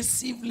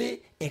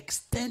aggressively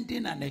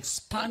extending and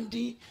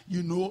expanding,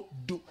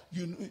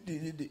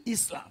 the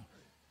Islam.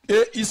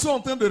 et ils sont en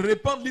train de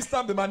répandre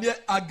l'islam de manière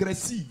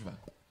agressive.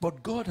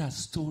 But God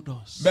has told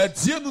us, Mais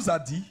Dieu nous a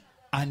dit,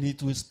 and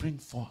it will spring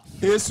forth,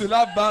 et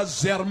cela va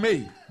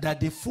germer, that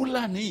the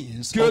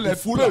Fulanis, que or the les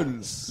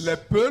Fulans,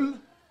 Peuls,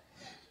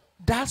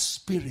 that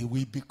spirit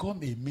will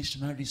become a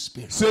missionary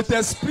spirit. cet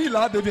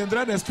esprit-là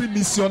deviendra un esprit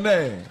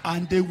missionnaire.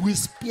 And they will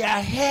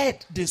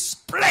spearhead the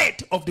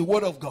spread of the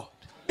word of God.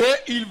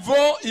 Et ils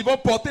vont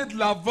porter de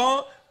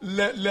l'avant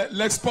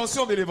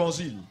l'expansion de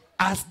l'évangile.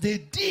 As they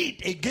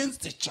did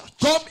against the church,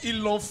 Comme ils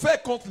l'ont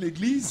fait contre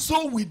l'église,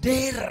 so will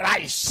they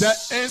rise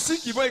c'est ainsi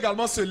qu'ils vont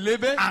également se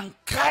lever and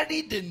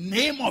carry the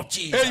name of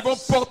et ils vont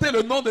Jesus porter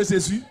le nom de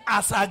Jésus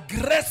as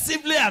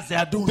aggressively as they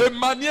are doing. de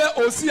manière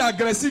aussi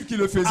agressive qu'ils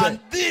le faisaient. And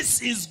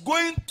this is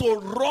going to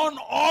run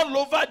all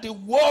over the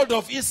world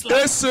of Islam.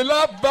 Et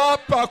cela va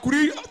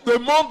parcourir le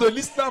monde de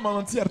l'islam en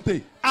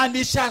entièreté. And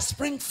it shall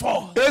spring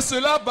forth. Et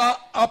cela va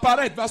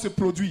apparaître, va se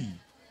produire.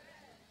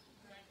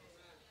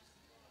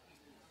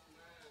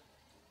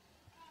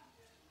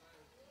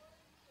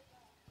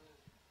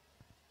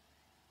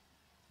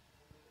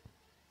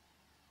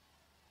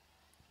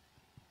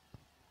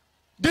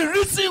 The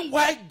reason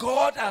why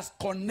God has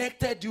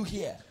connected you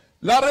here,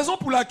 La raison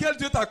pour laquelle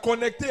Dieu t'a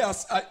connecté à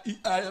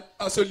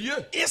ce lieu,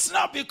 it's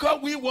not because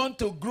we want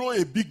to grow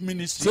a big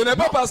ministry. ce n'est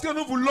pas parce que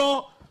nous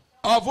voulons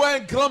avoir un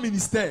grand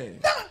ministère.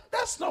 No,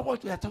 that's not what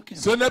we are talking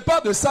Ce about. n'est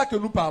pas de ça que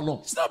nous parlons.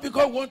 It's not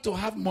because we want to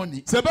have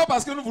money. Ce n'est pas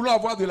parce que nous voulons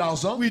avoir de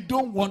l'argent. We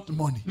don't want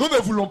money. Nous ne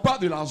voulons pas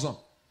de l'argent.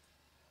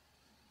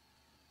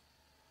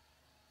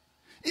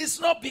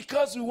 It's not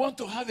because we want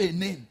to have a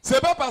name. Ce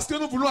n'est pas parce que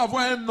nous voulons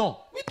avoir un nom.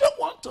 We don't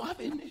want to have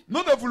a name.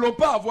 Nous ne voulons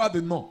pas avoir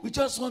de nom. We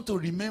just want to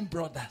remain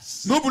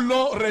brothers. Nous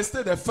voulons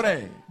rester des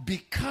frères.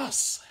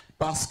 Because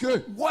Parce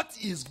que what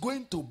is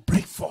going to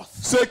break forth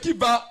ce qui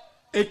va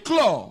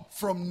éclore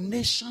from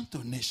nation to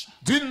nation,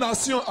 d'une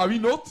nation à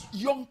une autre,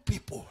 young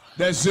people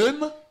des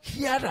jeunes,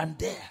 here and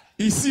there,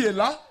 ici et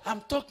là,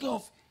 I'm talking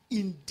of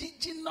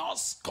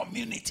indigenous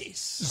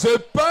communities je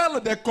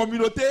parle des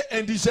communautés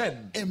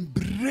indigènes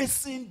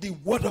embracing the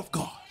word of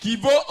God. qui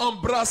vont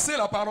embrasser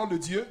la parole de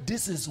Dieu.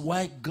 This is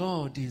why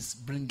God is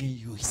bringing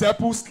you here. C'est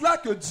pour cela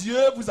que Dieu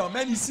vous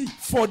emmène ici.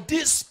 For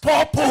this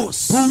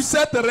purpose Pour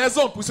cette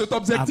raison, pour cet have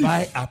objectif.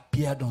 I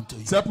appeared unto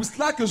you. C'est pour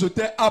cela que je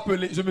t'ai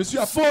appelé. Je me suis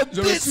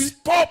This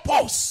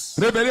purpose.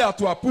 révélé à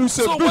toi. Pour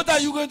ce So but, what are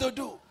you going to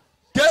do?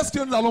 qu'est-ce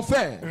que nous allons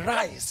faire?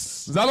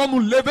 Rise Nous allons nous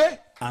lever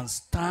and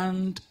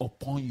stand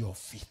upon your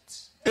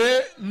feet. et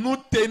nous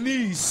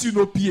tenir sur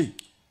nos pieds.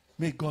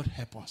 May God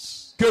help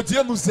us. Que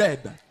Dieu nous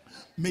aide.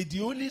 May the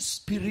Holy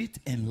Spirit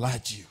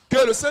enlarge you.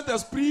 Que le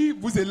Saint-Esprit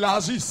vous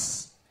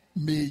élargisse.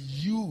 May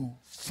you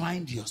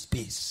find your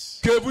space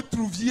Que vous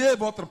trouviez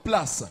votre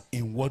place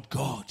in what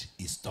God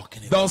is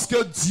talking about. dans ce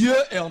que Dieu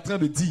est en train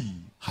de dire.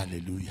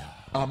 Hallelujah.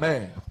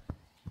 Amen.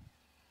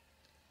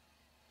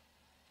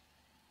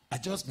 I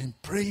just been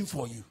praying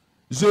for you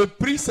Je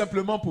prie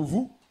simplement pour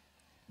vous,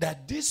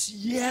 that this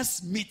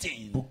year's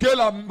meeting pour que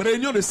la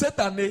réunion de cette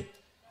année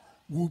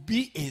will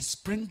be a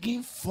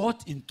springing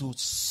forth into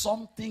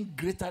something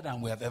greater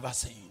than we have ever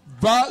seen.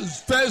 va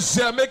faire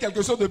germer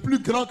quelque chose de plus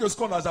grand que ce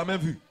qu'on n'a jamais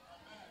vu.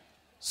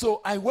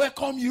 So I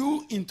welcome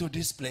you into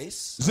this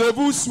place. Je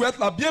vous souhaite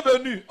la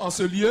bienvenue en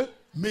ce lieu.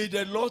 May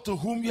the Lord to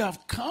whom you have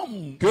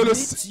come Que le-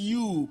 meet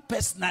you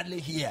personally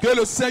here. Que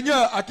le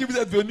Seigneur à qui vous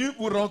êtes venu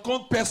vous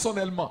rencontre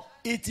personnellement.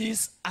 It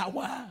is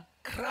our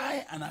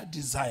cry and our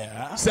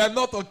desire C'est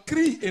notre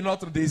cri et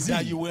notre désir.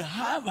 that you will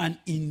have an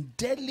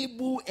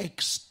indelible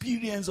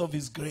experience of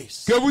His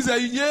grace. Que vous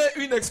ayez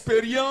une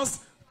expérience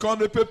qu'on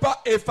ne peut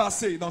pas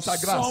effacer dans sa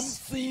grâce.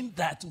 Something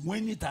that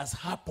when it has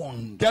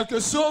happened, Quelque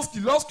chose qui,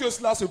 lorsque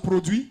cela se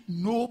produit,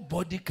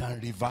 nobody can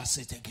reverse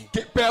it again.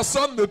 que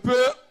personne ne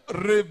peut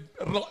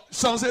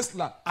changer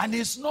cela. And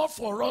it's not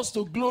for us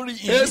to glory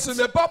in Et ce it.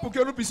 n'est pas pour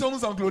que nous puissions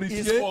nous en It's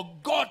glorifier. for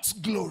God's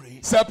glory.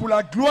 C'est pour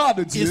la gloire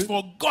de It's Dieu.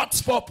 for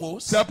God's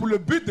purpose. C'est pour le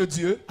but de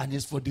Dieu. And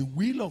it's for the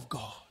will of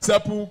God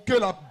C'est pour que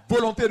la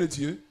volonté de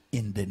Dieu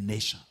in the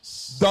nations.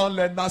 dans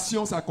les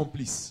nations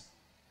s'accomplisse.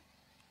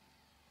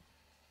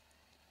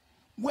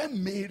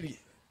 When Mary,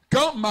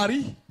 Quand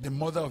Marie, the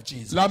mother of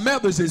Jesus, la mère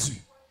de Jésus,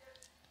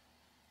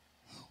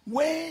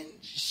 when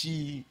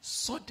she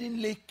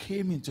suddenly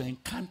came into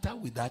encounter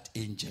with that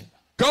angel,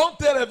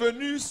 quand elle est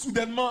venue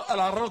soudainement à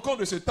la rencontre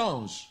de cet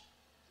ange,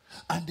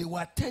 and they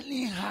were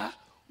telling her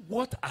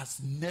what has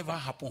never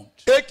happened,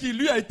 et qui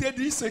lui a été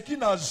dit ce qui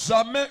n'a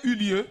jamais eu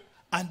lieu,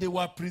 and they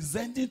were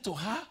presenting to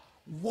her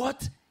what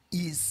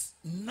is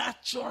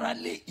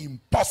naturally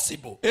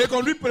impossible, et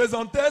qu'on lui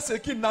présentait ce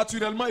qui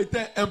naturellement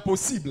était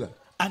impossible,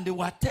 and they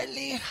were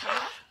telling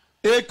her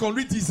et qu'on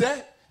lui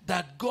disait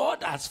that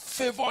God has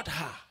favored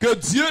her, que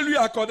Dieu lui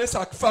accordait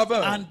sa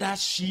faveur, and that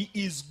she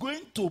is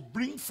going to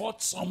bring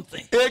forth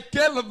something et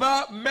qu'elle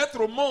va mettre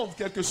au monde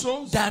quelque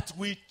chose that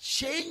will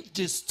change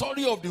the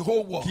story of the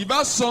whole world. qui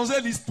va changer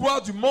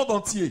l'histoire du monde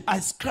entier. I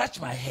scratch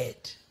my head.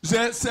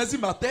 J'ai saisi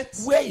ma tête.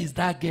 Where is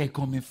that girl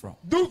coming from?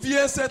 D'où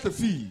vient cette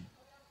fille?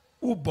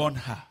 Who born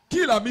her?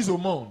 Qui l'a mise au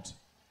monde?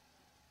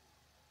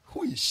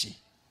 Who is she?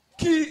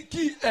 Qui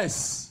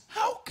est-ce?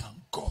 How can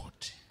God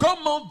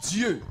Comment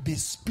Dieu be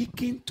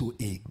speaking to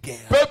a girl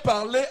peut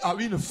parler à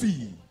une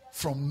fille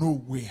from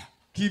nowhere?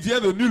 qui vient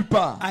de nulle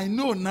part? I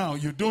know now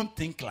you don't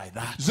think like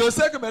that. Je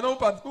sais que maintenant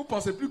vous ne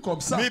pensez plus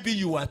comme ça. Maybe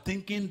you are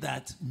thinking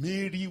that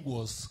Mary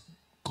was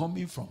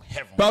coming from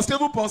heaven Parce que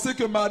vous pensez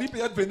que Marie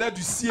peut-être venait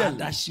du and ciel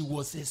that she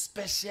was a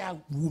special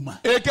woman.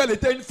 et qu'elle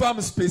était une femme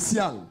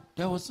spéciale.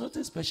 There was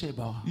nothing special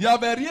about her. Il n'y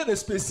avait rien de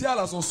spécial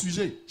à son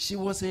sujet. She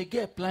was a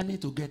girl planning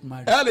to get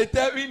married. Elle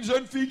était une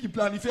jeune fille qui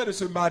planifiait de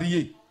se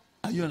marier.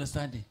 Are you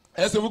understanding?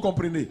 Est-ce que vous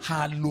comprenez?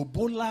 Her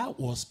lobola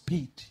was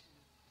paid.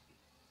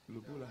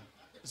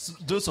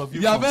 Those of you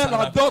Il y avait from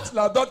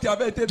la dot qui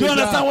avait été do you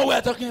understand déjà what we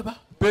are talking about?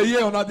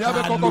 payée. On a dit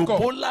avec Her Coco.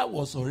 lobola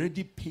was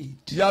already paid.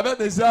 Il y avait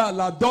déjà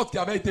la dot qui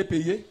avait été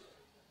payée.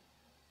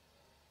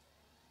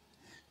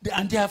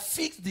 And they have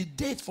fixed the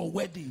date for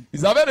wedding.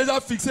 Ils avaient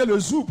déjà fixé le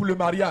jour pour le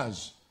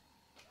mariage.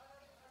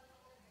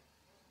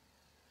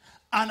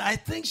 And I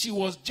think she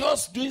was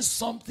just doing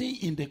something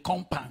in the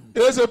compound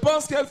Et je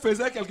pense qu'elle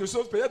faisait quelque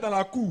chose peut-être dans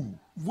la cour.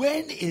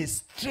 when a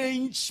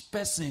strange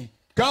person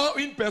Quand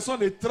une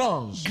personne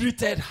étrange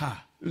greeted her.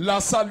 l'a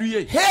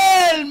saluée.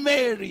 Hail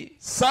Mary!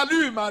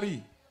 Salut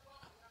Marie.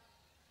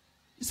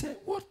 He said,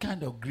 what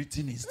kind of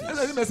greeting is Elle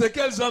a dit, this? mais c'est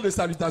quel genre de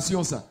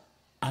salutation ça?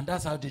 And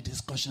that's how the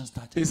discussion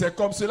started. Et c'est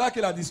comme cela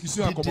que la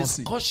discussion a The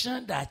commencé.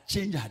 discussion that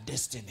changed her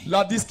destiny.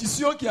 La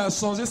discussion qui a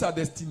changé sa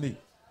destinée.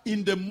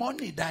 In the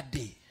morning that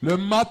day, Le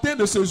matin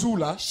de ce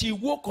jour-là, she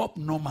woke up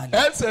normally,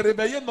 elle s'est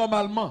réveillée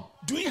normalement.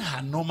 doing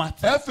her normal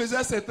thing. Elle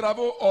faisait ses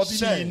travaux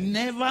She ordinaires.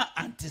 never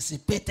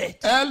anticipated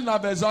Elle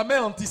n'avait jamais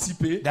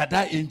anticipé that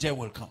that angel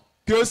will come.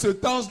 que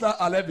cet ange-là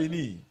allait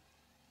venir.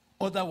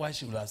 Otherwise,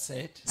 she would have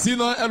said,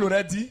 Sinon, elle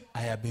aurait dit,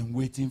 I have been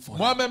waiting for you.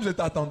 moi-même je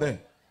t'attendais.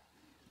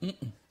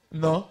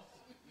 Non.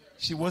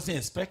 She wasn't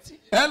expecting.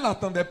 Elle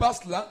n'attendait pas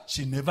cela.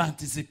 She never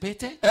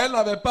anticipated. Elle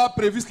n'avait pas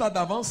prévu cela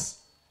d'avance.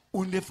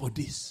 Only for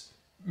this.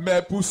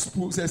 Mais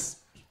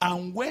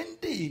And when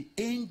the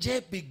angel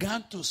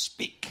began to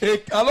speak,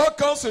 et alors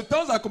quand cet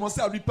ange a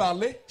commencé à lui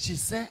parler, she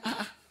said,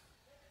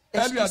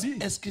 elle lui a dit,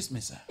 excuse me,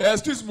 sir.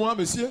 excuse-moi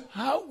monsieur,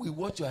 How will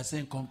what you are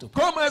saying come to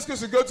pass? comment est-ce que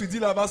ce que tu dis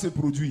là-bas se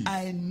produit?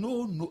 I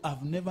know,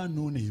 I've never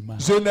known a man.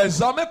 Je n'ai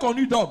jamais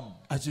connu d'homme.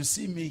 As you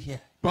see me here,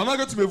 Pendant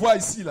que tu me vois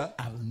ici là,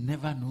 I've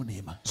never known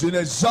a man. je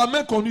n'ai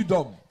jamais connu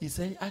d'homme. He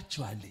said,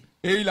 actually,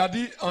 Et il a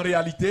dit, en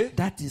réalité,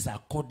 that is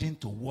according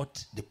to what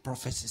the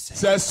prophecy said.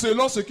 c'est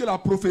selon ce que la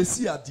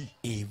prophétie a dit.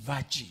 A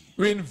virgin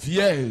Une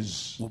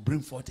vierge will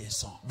bring forth a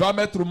son. va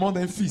mettre au monde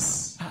un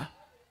fils.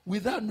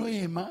 Without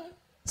knowing a man,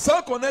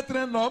 Sans connaître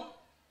un homme,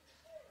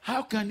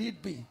 how can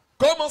it be?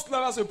 comment cela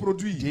va se The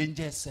produire?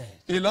 angel said,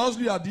 Et l'ange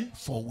lui a dit,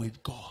 for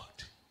with God,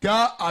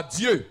 car à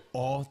Dieu,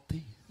 all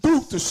things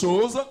toutes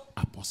choses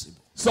are possible.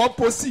 sont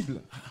possibles.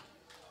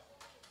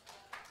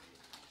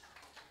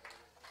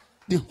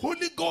 The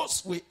Holy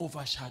Ghost will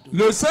overshadow.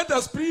 Le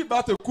Saint-Esprit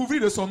va te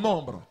couvrir de son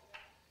ombre.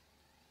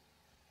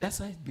 That's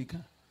how it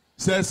began.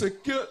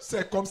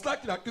 C'est comme cela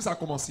que ça a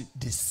commencé.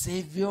 The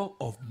Savior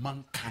of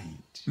mankind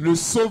Le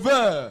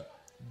Sauveur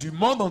du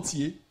monde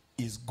entier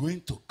is going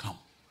to come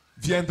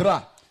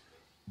viendra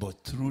but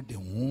through the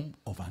womb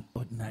of an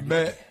ordinary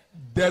mais girl.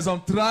 des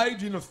entrailles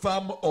d'une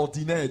femme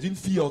ordinaire, d'une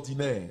fille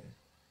ordinaire.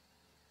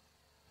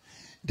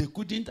 They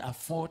couldn't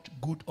afford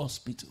good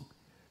hospital.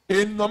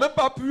 Et ils n'ont même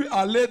pas pu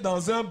aller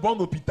dans un bon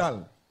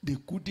hôpital. They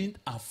couldn't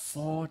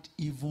afford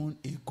even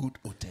a good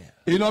hotel.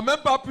 Et ils n'ont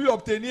même pas pu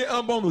obtenir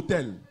un bon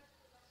hôtel.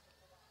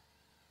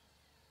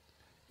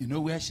 You know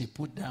where she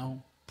put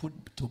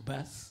to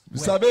birth? Vous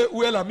Where? savez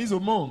où elle a mise au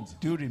monde?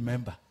 Do you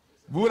remember?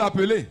 Vous vous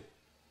rappelez?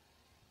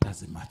 That's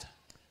the matter.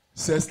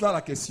 C'est cela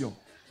la question.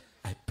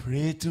 I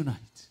pray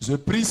tonight Je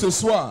prie ce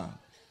soir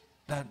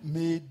that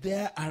may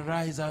there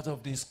arise out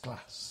of this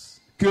class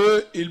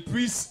qu'il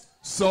puisse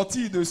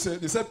sortir de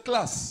cette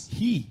classe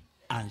he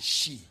and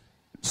she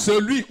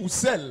celui ou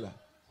celle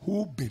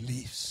who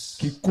believes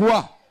qui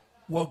croit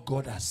what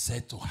God has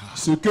said to her,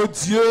 ce que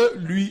Dieu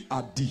lui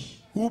a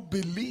dit. who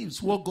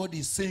believes what God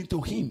is saying to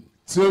him.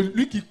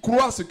 Celui qui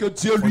croit ce que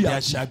Dieu For lui a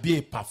there dit. shall be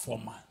a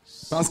performance.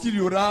 Parce qu'il y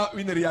aura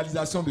une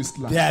réalisation de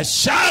cela. There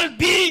shall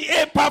be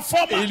a Et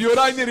performance. il y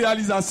aura une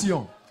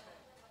réalisation.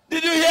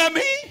 Did you hear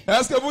me?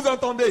 Est-ce que vous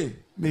entendez?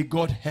 May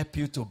God help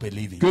you to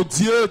believe Que it.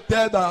 Dieu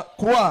t'aide à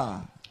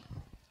croire.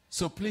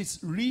 So please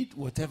read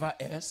whatever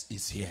else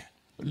is here.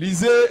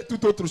 Lisez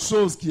toute autre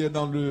chose qui est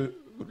dans le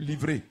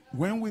livret.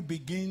 When we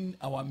begin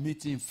our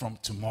meeting from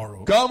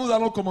tomorrow, Quand nous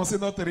allons commencer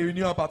notre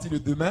réunion à partir de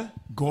demain,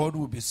 God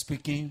will be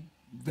speaking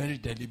very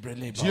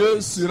deliberately about Dieu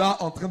this.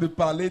 sera en train de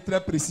parler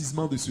très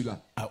précisément de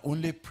cela. I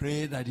only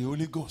pray that the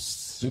Holy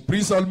Ghost Je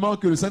prie seulement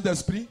que le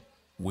Saint-Esprit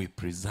will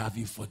preserve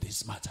you for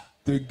this matter.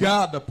 te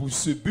garde pour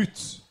ce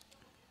but.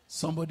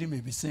 Somebody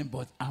may be saying,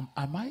 but am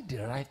I the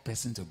right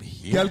person to be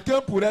here?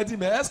 Quelqu'un pourrait dire,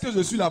 mais est-ce que je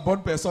suis la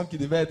bonne personne qui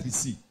devait être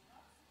ici?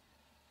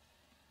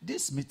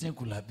 This meeting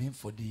could have been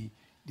for the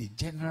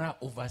general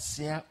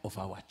overseer of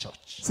our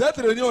church. Cette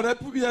réunion aurait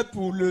pu être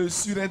pour le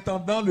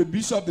surintendant, le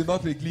bishop de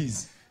notre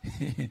église.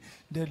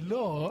 The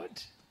Lord,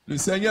 Le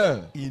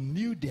Seigneur, he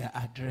knew their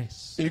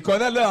address il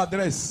connaît leur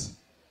adresse.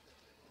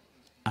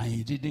 and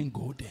he didn't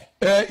go there.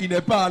 Et il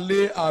n'est pas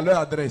allé à leur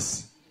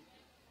adresse.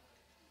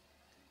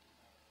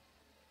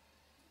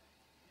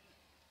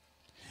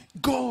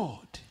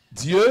 God,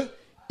 Dieu,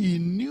 he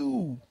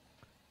knew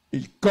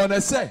il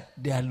connaissait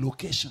their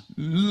location.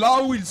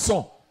 là où ils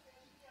sont.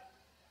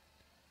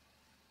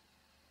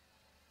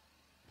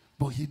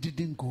 But he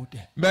didn't go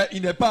there. Mais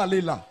il n'est pas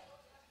allé là.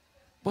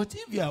 But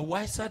if you are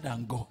wiser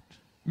than God,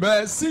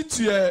 Mais si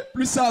tu es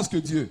plus sage que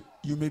Dieu,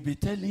 you may be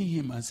telling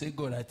him and say,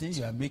 God, I think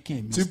you are making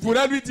a tu mistake.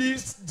 pourrais lui dire,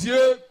 Dieu,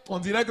 on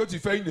dirait que tu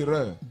fais une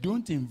erreur.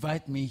 Don't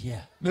invite me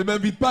here. Ne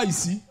m'invite pas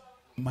ici.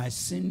 My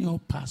senior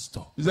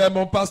pastor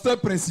Mon pasteur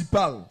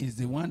principal. is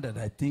the one that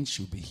I think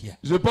should be here.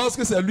 Je pense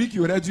que c'est lui qui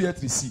aurait dû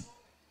être ici.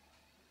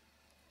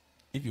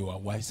 If you are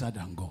wiser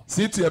than God.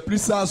 Si tu es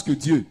plus sage que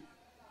Dieu.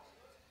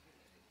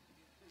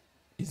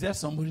 Is there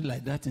somebody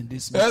like that in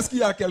this meeting Est-ce qu'il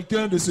y a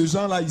quelqu'un de ce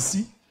genre-là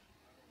ici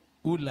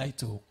who would like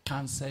to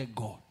counsel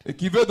God? et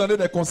qui veut donner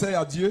des conseils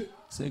à Dieu?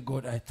 Say,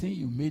 God, I think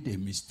you made a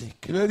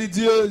mistake. Il va dire,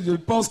 Dieu, je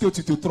pense que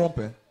tu te trompes.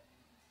 Hein.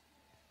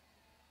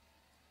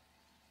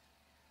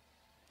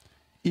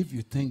 If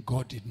you think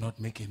God did not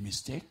make a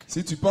mistake,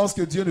 Si tu penses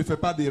que Dieu ne fait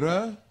pas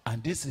d'erreur and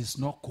this is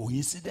not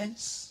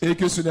coincidence et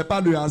que ce n'est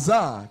pas le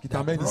hasard qui that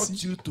t'amène brought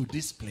ici, you to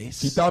this qui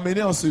place, t'a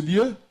amené en ce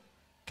lieu,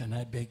 can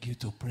I beg you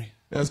to pray?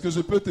 est-ce que je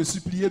peux te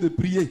supplier de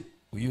prier?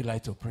 Will you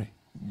like to pray?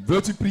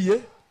 Veux-tu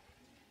prier?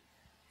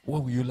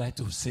 What will you like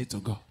to say to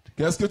God?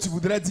 Qu'est-ce que tu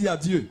voudrais dire à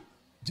Dieu?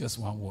 Just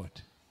one word.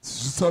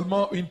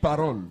 Seulement une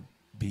parole.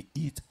 Be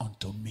it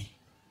unto me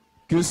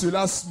Que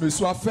cela me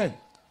soit fait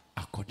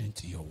according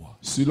to your word.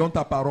 selon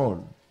ta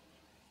parole.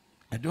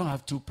 I don't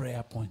have 2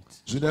 prayer points.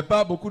 Je n'ai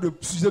pas beaucoup de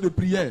sujets de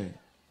prière.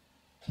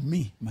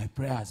 Me, my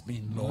prayer has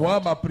been, Lord, Moi,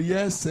 ma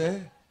prière, c'est,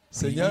 be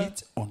Seigneur,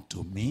 it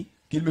unto me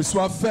qu'il me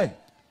soit fait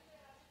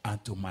and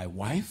to my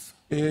wife,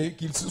 et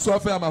qu'il soit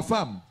fait à ma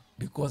femme.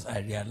 because I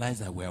realize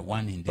that we are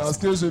one in Parce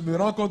this. que je me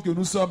rends compte que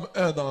nous sommes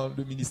un dans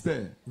le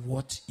ministère.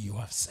 What you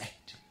have said.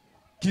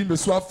 Qu'il me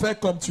soit fait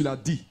comme tu l'as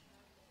dit.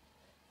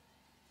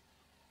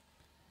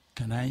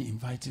 Can I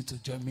invite you to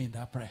join me in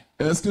that prayer?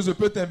 Est-ce que je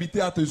peux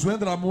t'inviter à te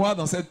joindre à moi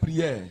dans cette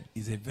prière?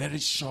 It's a very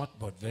short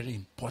but very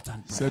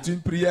important prayer. C'est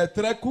une prière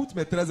très courte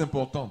mais très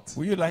importante.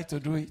 Would you like to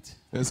do it?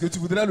 Est-ce que tu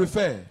voudrais le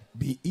faire?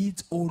 Be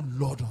it, O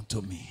Lord,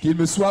 unto me Qu'il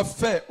me soit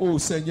fait, ô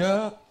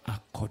Seigneur,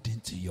 according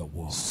to your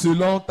word.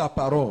 selon ta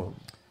parole.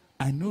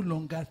 I no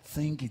longer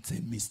think it's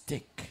a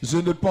mistake Je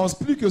ne pense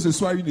plus que ce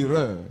soit une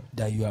erreur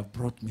that you have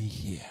brought me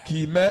here.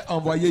 qui m'est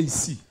envoyée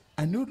ici.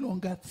 I no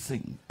longer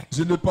think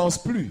Je ne pense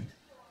plus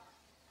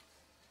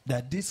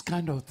that this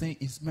kind of thing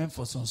is meant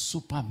for some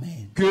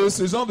supermen. que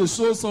ce genre de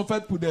choses sont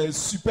faites pour des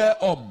super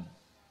hommes.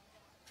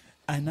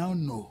 I now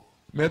know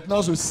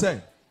Maintenant, je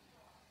sais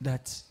that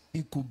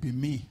it could be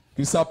me.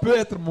 que ça peut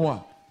être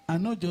moi. And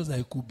not just that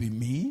it could be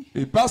me.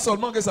 Et pas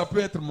seulement que ça peut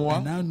être I moi.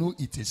 now know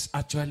it is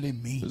actually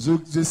me.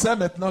 Je sais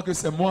maintenant que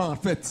c'est moi en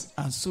fait.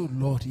 And so,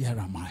 Lord, here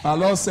am I.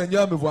 Alors,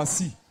 Seigneur, me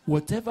voici.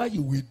 Whatever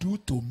you will do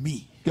to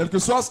me Quel que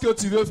soit ce que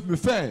tu veux me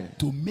faire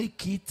to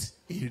make it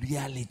a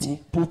reality,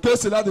 pour que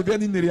cela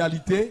devienne une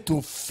réalité,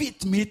 to fit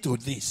me to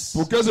this.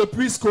 pour que je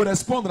puisse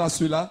correspondre à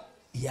cela,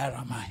 Here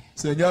am I.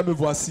 Seigneur, me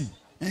voici.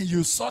 And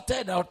you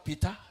sorted out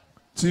Peter.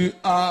 Tu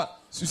as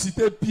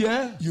suscité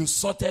Pierre, You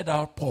sorted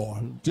out Paul.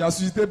 tu as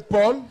suscité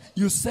Paul,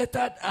 You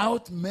sorted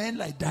out men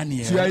like tu as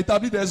Daniel.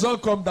 établi des gens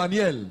comme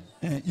Daniel.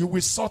 And you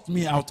will sort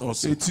me out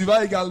also. Et tu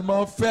vas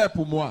également faire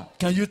pour moi.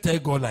 Can you tell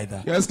God like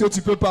that? Est-ce que tu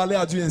peux parler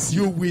à Dieu ainsi?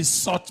 You will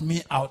sort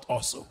me out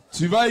also.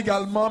 Tu vas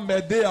également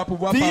m'aider à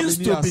pouvoir Things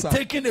parvenir to à be ça.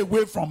 taken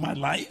away from my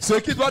life. Ce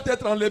qui doit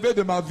être enlevé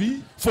de ma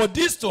vie, For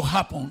this to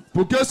happen,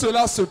 pour que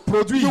cela se you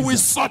will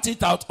produise. sort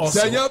it out also.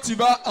 Seigneur, tu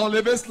vas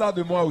enlever cela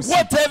de moi aussi.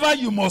 Whatever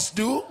you must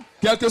do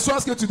Quel que soit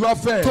ce que tu dois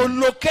faire, to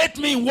locate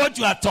me in what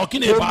you are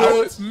talking pour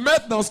about, me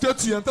mettre dans ce que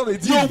tu es en train de you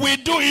dire, will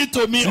do it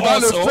to me tu vas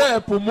le also.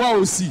 faire pour moi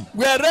aussi.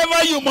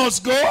 Wherever you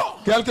must go,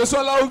 Quel que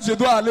soit là où je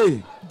dois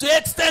aller, the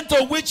extent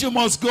to which you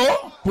must go,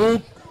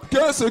 pour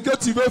que ce que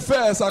tu veux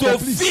faire to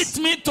s'accomplisse.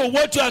 fit me to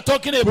what you are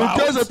talking Pour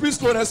que je about, puisse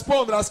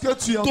correspondre à ce que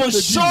tu es en train to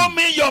de show dire.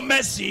 me your Pour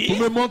mercy,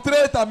 me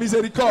montrer ta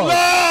miséricorde.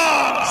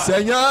 Lord,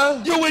 Seigneur,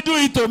 you will do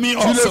it to me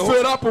tu le also.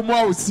 feras pour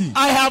moi aussi.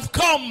 I have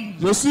come.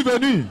 Je suis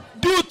venu.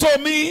 Do to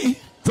me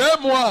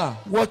Fais-moi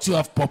what you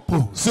have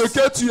proposed. ce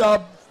que tu as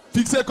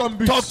fixé comme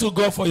but. Talk to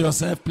God for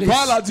yourself, please.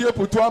 Parle à Dieu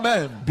pour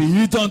toi-même. Be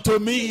it unto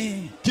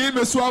me Qu'il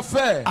me soit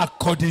fait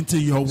according to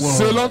your word.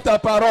 selon ta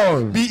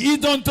parole. Be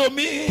it unto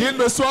me, Qu'il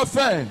me soit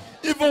fait.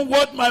 even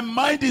what my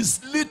mind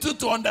is little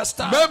to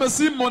understand. Même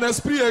si mon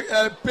esprit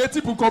est petit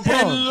pour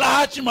comprendre.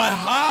 Enlarge my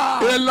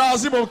heart.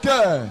 Élargis mon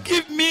cœur.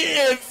 Give me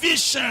a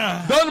vision.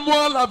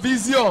 Donne-moi la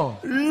vision.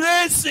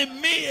 Raise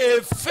in me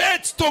a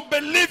faith to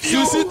believe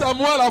you. Suscite à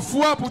moi la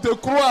foi pour te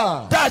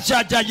croire.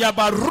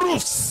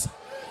 Dajajayabarus.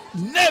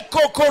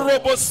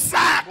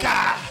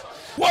 Nekokorobosaka.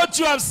 What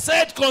you have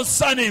said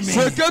concerning me,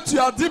 Ce que tu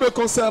as dit me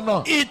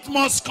concernant, it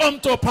must come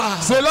to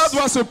pass. cela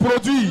doit se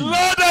produire.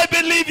 Lord, I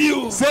believe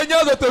you.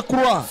 Seigneur, je te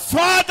crois.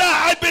 Father,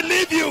 I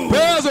believe you.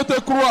 Père, je te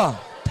crois.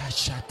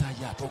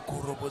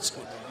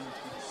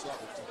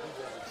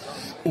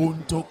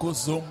 Untoko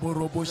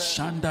zomborobo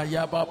shanda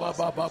ya baba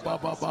baba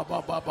baba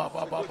baba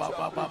baba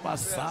baba baba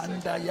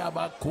sanda ya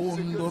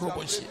bakondo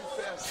robo shi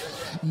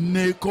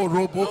neko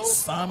robo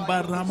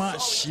samba rama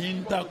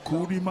shinda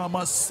kuri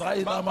mama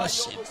saila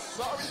mashi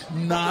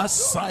na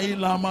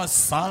saila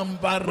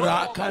masamba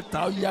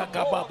rakata ya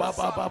baba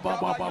baba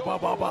baba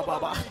baba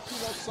baba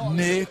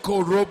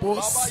neko robo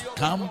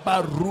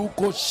kamba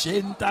ruko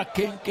shenda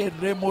kenke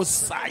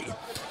remosai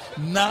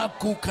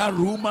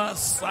Nakukaruma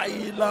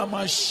saila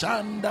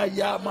mashanda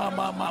ya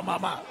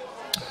mama.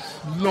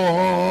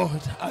 Lord,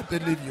 I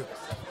believe you.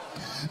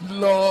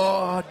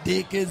 Lord,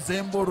 deke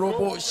zembo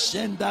robo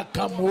shenda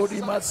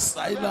kamori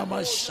masaila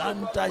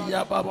mashanta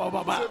ya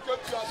baba.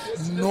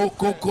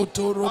 Noko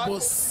kotorobo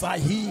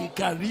sahi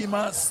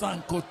karima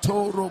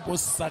sankotorobo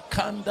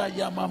sakanda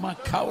ya mama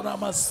kaura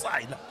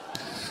masaila.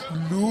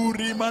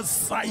 Luri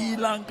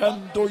masaila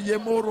ngando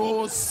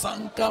yemoro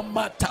sanka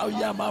matau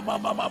ya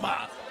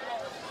mama.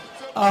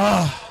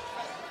 Ah,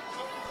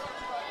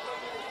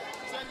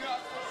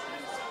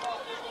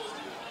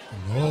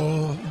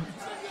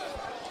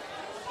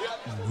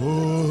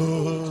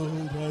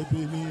 Lord, I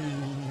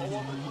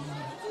believe.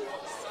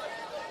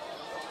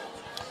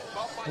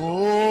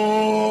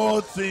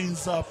 All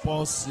things are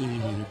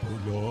possible,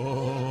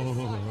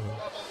 Lord.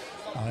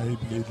 I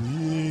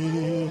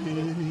believe.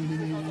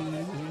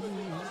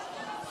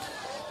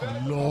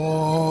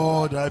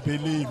 Lord, I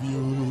believe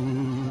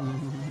you.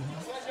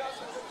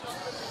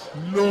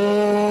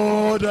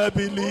 Lord, I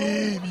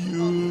believe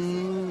you.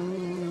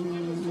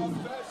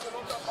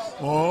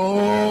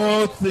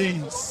 All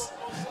things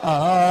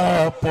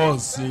are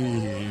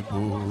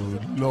possible,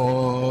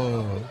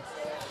 Lord.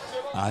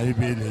 I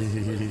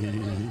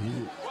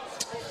believe.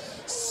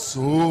 So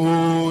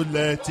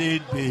let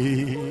it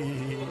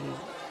be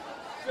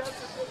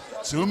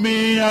to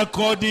me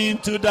according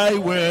to thy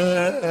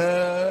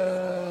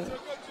word.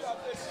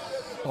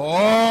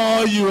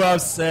 All you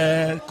have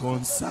said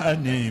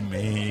concerning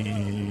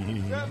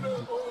me,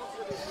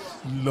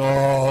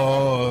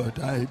 Lord,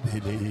 I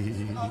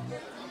believe.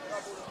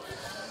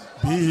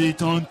 Be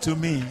it unto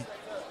me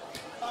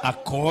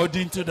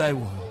according to thy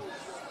word.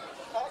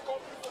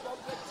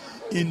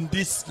 In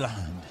this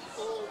land,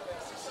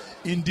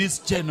 in this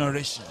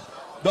generation,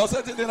 Dans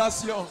cette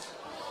génération,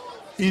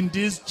 in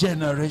this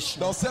generation.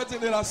 dans cette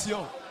génération.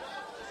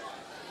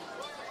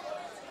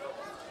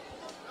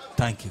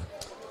 Thank you.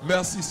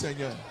 Merci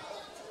Seigneur.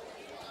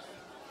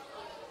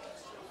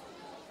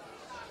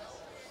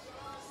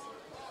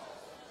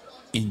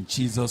 In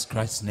Jesus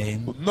Christ's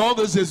name, Au nom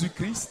de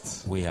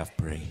Jésus-Christ, we have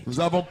prayed. nous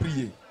avons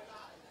prié.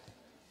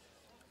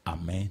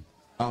 Amen.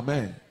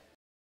 Amen.